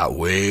NWO got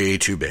way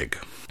too big.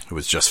 It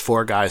was just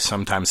 4 guys,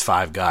 sometimes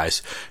 5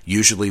 guys,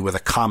 usually with a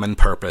common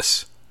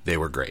purpose. They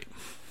were great.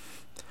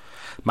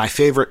 My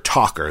favorite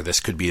talker, this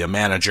could be a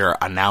manager,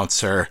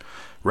 announcer,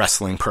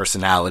 wrestling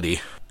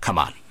personality, come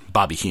on,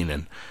 Bobby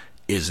Heenan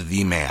is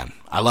the man.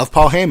 I love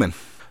Paul Heyman,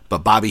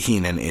 but Bobby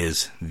Heenan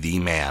is the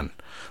man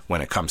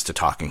when it comes to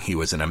talking. He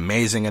was an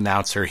amazing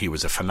announcer. He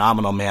was a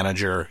phenomenal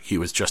manager. He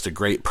was just a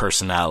great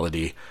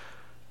personality.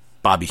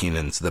 Bobby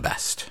Heenan's the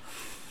best.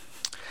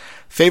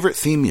 Favorite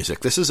theme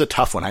music. This is a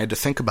tough one. I had to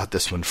think about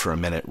this one for a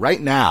minute.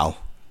 Right now,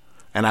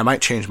 and I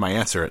might change my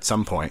answer at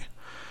some point,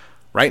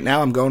 right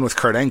now I'm going with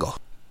Kurt Angle.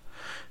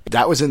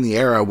 That was in the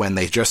era when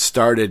they just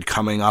started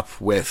coming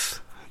up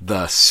with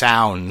the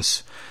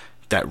sounds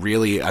that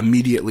really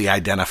immediately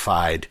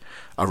identified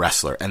a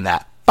wrestler, and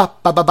that was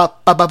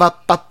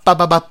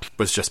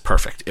just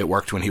perfect. It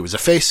worked when he was a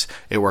face,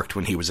 it worked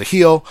when he was a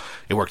heel,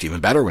 it worked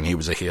even better when he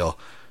was a heel.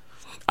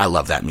 I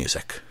love that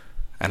music,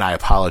 and I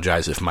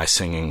apologize if my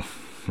singing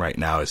right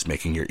now is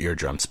making your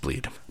eardrums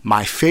bleed.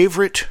 My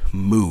favorite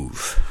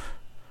move,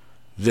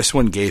 this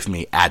one gave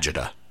me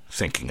agita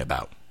thinking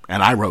about.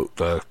 And I wrote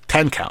the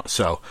 10 count,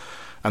 so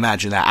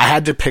Imagine that. I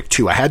had to pick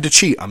 2. I had to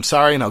cheat. I'm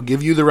sorry, and I'll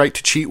give you the right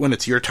to cheat when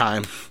it's your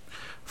time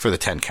for the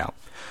 10 count.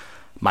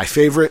 My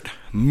favorite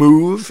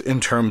move in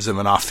terms of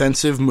an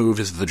offensive move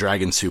is the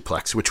Dragon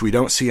Suplex, which we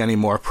don't see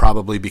anymore,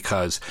 probably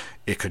because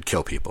it could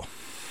kill people.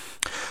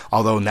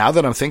 Although now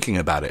that I'm thinking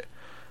about it,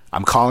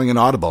 I'm calling an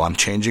audible. I'm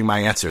changing my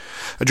answer.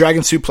 A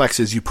Dragon Suplex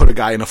is you put a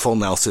guy in a full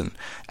Nelson,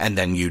 and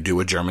then you do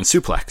a German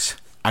suplex.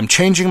 I'm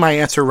changing my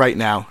answer right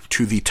now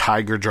to the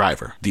Tiger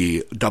Driver,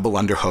 the double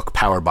underhook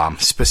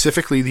powerbomb,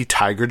 specifically the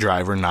Tiger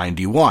Driver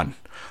 91,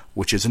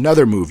 which is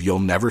another move you'll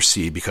never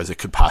see because it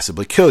could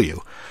possibly kill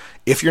you.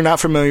 If you're not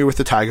familiar with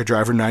the Tiger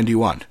Driver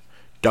 91,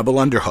 double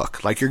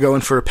underhook, like you're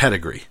going for a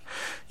pedigree.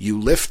 You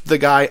lift the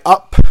guy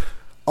up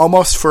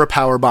almost for a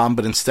powerbomb,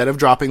 but instead of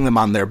dropping them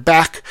on their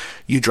back,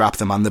 you drop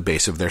them on the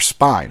base of their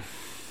spine,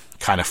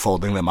 kind of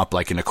folding them up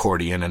like an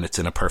accordion, and it's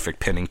in a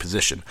perfect pinning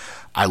position.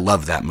 I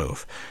love that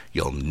move.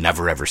 You'll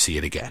never ever see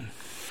it again.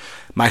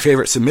 My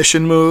favorite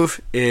submission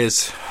move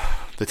is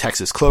the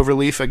Texas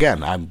Cloverleaf.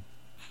 Again, I'm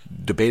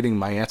debating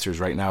my answers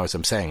right now as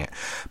I'm saying it,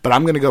 but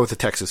I'm going to go with the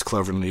Texas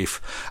Cloverleaf.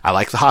 I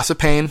like the Haas of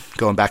Pain.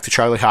 Going back to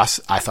Charlie Haas,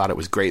 I thought it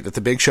was great that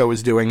the Big Show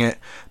was doing it,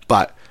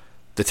 but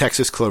the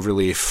Texas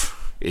Cloverleaf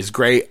is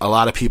great. A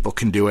lot of people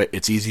can do it.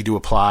 It's easy to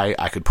apply.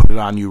 I could put it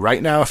on you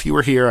right now if you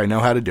were here. I know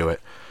how to do it.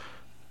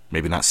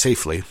 Maybe not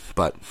safely,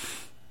 but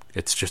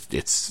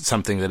it's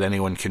something that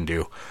anyone can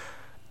do,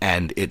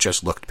 and it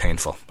just looked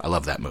painful. I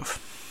love that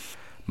move.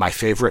 My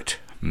favorite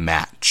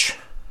match.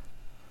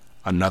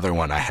 Another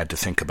one I had to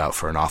think about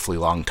for an awfully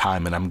long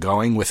time, and I'm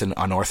going with an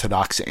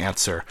unorthodox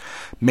answer,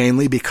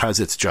 mainly because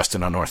it's just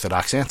an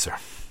unorthodox answer.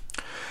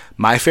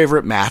 My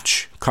favorite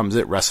match comes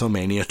at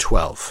WrestleMania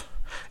 12,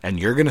 and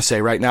you're going to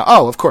say right now,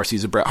 oh, of course,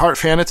 he's a Bret Hart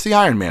fan, it's the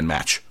Iron Man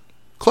match.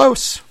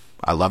 Close.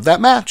 I love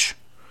that match.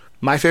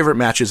 My favorite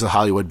match is the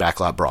Hollywood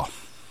Backlot Brawl,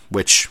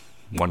 which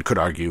one could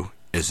argue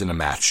isn't a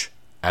match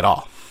at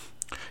all.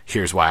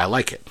 Here's why I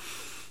like it.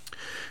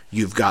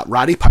 You've got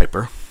Roddy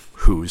Piper,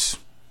 who's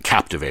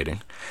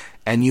captivating,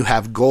 and you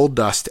have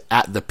Goldust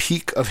at the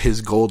peak of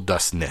his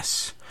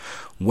Goldustness.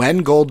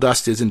 When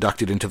Goldust is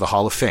inducted into the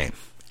Hall of Fame,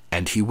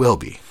 and he will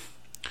be,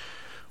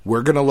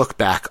 we're going to look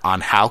back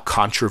on how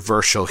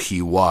controversial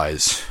he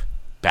was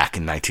back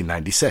in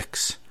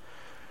 1996.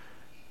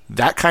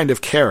 That kind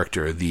of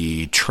character,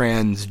 the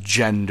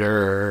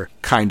transgender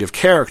kind of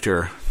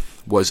character,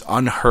 was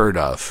unheard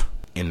of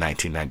in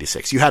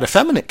 1996. You had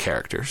effeminate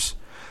characters,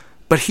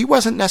 but he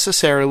wasn't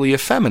necessarily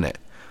effeminate.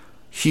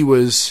 He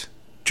was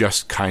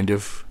just kind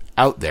of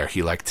out there.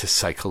 He liked to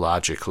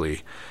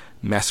psychologically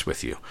mess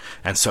with you.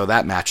 And so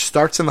that match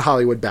starts in the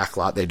Hollywood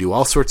Backlot. They do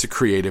all sorts of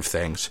creative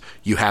things.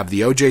 You have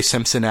the O.J.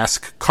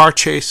 Simpson-esque car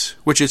chase,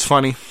 which is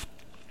funny.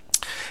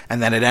 And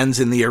then it ends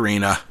in the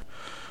arena.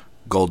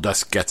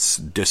 Goldust gets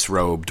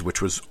disrobed,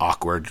 which was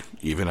awkward,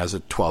 even as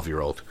a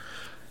 12-year-old.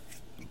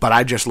 But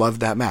I just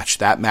loved that match.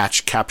 That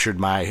match captured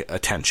my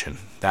attention.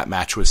 That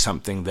match was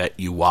something that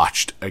you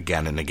watched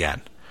again and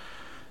again.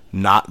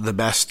 Not the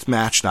best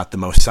match, not the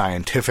most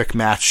scientific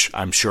match.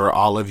 I'm sure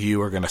all of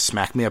you are going to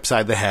smack me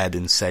upside the head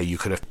and say you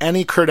could have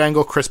any Kurt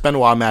Angle, Chris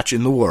Benoit match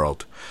in the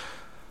world.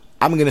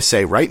 I'm going to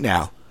say right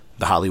now,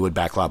 the Hollywood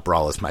Backlot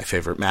Brawl is my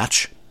favorite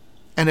match.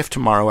 And if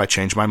tomorrow I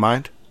change my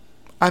mind,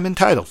 I'm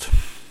entitled.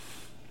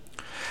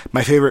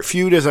 My favorite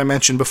feud, as I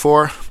mentioned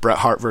before, Bret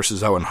Hart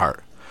versus Owen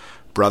Hart.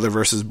 Brother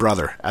versus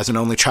brother. As an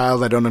only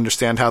child, I don't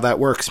understand how that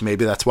works.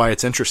 Maybe that's why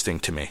it's interesting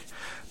to me.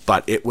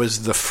 But it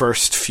was the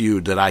first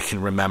feud that I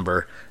can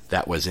remember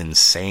that was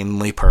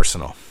insanely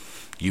personal.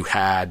 You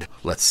had,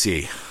 let's see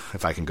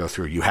if I can go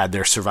through, you had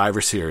their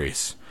Survivor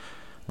Series,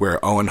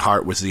 where Owen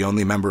Hart was the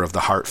only member of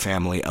the Hart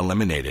family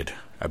eliminated.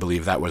 I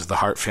believe that was the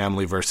Hart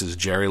family versus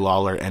Jerry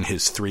Lawler and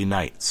his 3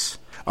 Knights.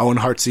 Owen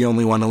Hart's the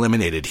only one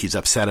eliminated. He's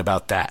upset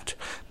about that.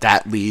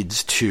 That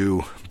leads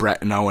to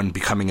Bret and Owen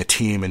becoming a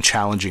team and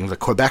challenging the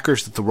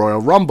Quebecers at the Royal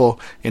Rumble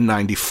in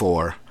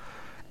 '94,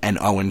 and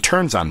Owen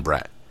turns on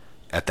Bret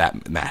at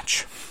that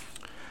match.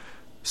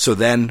 So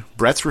then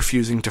Bret's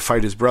refusing to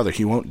fight his brother.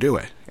 He won't do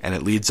it. And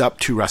it leads up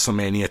to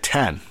WrestleMania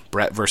 10,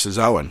 Bret versus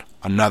Owen.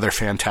 Another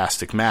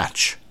fantastic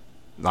match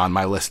on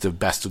my list of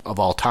best of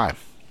all time.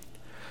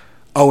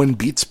 Owen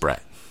beats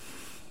Bret,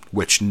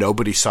 which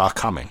nobody saw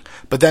coming.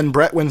 But then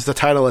Bret wins the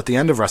title at the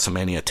end of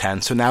WrestleMania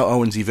 10, so now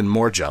Owen's even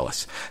more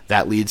jealous.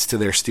 That leads to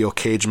their steel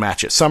cage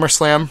match at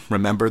SummerSlam.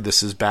 Remember,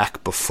 this is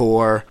back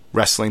before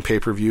wrestling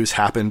pay-per-views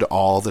happened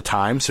all the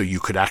time, so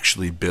you could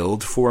actually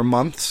build for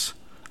months.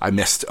 I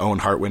missed Owen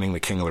Hart winning the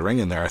King of the Ring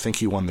in there. I think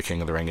he won the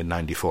King of the Ring in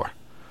 94.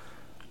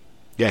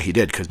 Yeah, he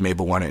did, because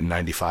Mabel won it in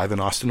 95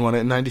 and Austin won it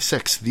in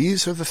 96.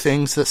 These are the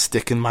things that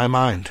stick in my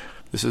mind.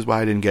 This is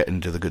why I didn't get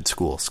into the good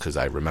schools, because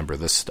I remember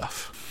this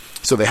stuff.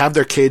 So they have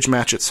their cage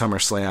match at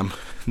SummerSlam.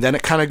 Then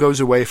it kind of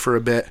goes away for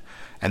a bit,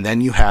 and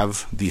then you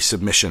have the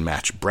submission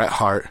match, Bret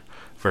Hart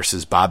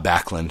versus Bob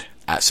Backlund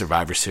at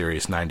Survivor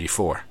Series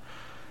 94.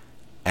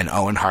 And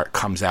Owen Hart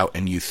comes out,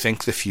 and you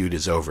think the feud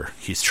is over.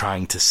 He's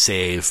trying to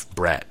save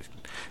Bret,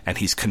 and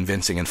he's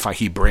convincing, and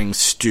he brings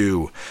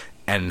Stu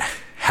and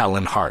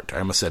Helen Hart. I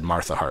almost said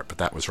Martha Hart, but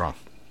that was wrong.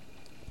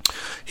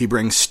 He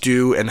brings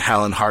Stu and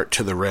Helen Hart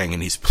to the ring,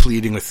 and he's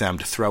pleading with them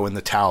to throw in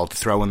the towel, to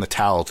throw in the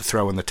towel, to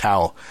throw in the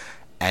towel.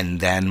 And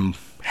then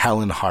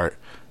Helen Hart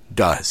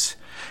does.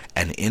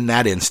 And in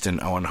that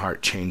instant, Owen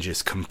Hart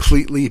changes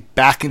completely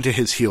back into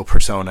his heel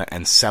persona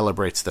and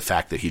celebrates the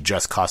fact that he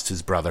just cost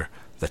his brother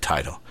the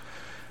title.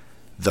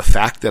 The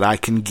fact that I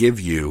can give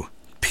you,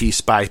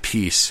 piece by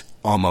piece,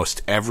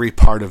 almost every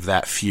part of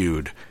that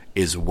feud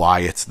is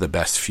why it's the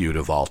best feud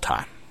of all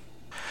time.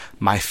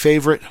 My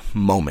favorite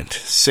moment,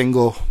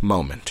 single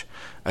moment,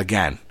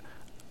 again,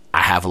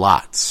 I have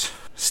lots.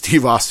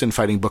 Steve Austin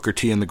fighting Booker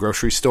T in the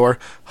grocery store,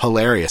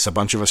 hilarious. A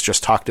bunch of us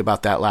just talked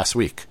about that last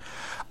week.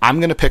 I'm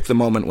going to pick the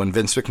moment when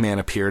Vince McMahon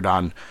appeared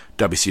on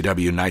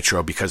WCW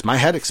Nitro because my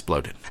head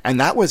exploded.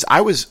 And I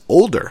was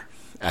older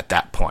at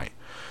that point.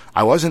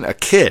 I wasn't a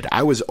kid.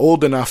 I was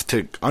old enough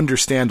to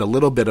understand a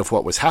little bit of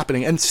what was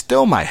happening, and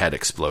still my head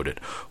exploded.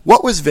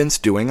 What was Vince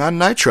doing on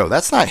Nitro?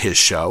 That's not his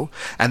show.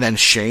 And then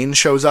Shane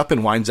shows up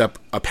and winds up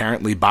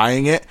apparently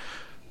buying it.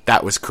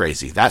 That was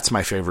crazy. That's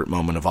my favorite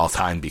moment of all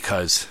time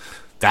because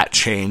that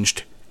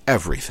changed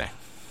everything.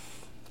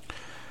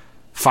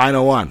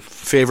 Final one,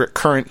 favorite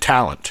current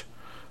talent.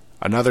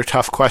 Another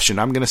tough question.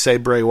 I'm going to say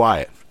Bray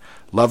Wyatt.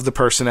 Love the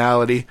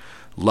personality.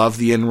 Love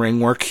the in-ring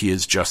work. He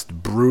is just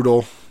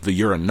brutal. The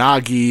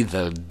Uranagi,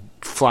 the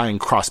flying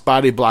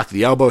crossbody block,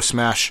 the elbow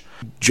smash.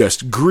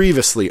 Just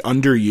grievously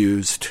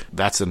underused.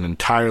 That's an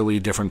entirely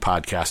different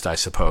podcast, I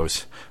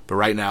suppose. But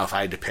right now, if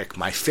I had to pick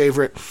my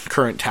favorite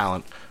current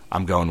talent,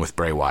 I'm going with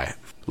Bray Wyatt.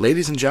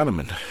 Ladies and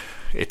gentlemen,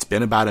 it's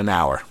been about an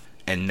hour.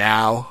 And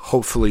now,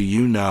 hopefully,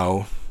 you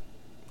know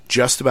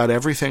just about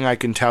everything I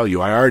can tell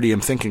you. I already am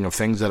thinking of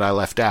things that I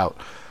left out.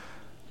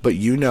 But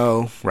you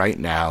know right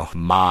now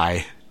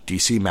my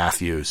DC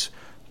Matthews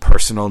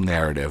personal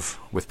narrative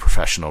with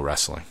professional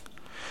wrestling.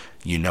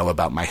 You know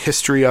about my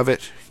history of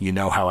it. You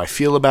know how I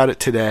feel about it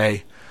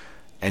today.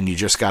 And you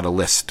just got a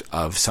list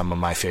of some of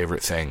my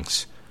favorite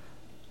things.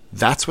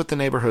 That's what the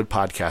Neighborhood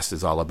Podcast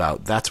is all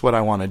about. That's what I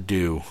want to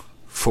do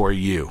for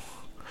you.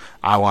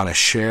 I want to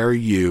share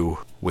you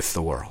with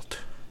the world.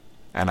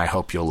 And I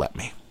hope you'll let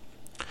me.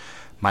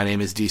 My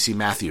name is DC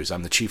Matthews.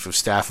 I'm the Chief of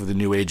Staff of the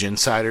New Age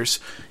Insiders.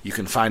 You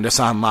can find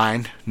us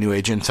online,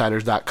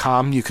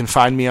 newageinsiders.com. You can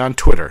find me on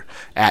Twitter,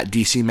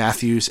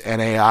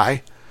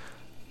 @DCMatthewsNAI.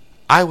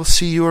 I will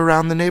see you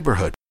around the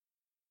neighborhood.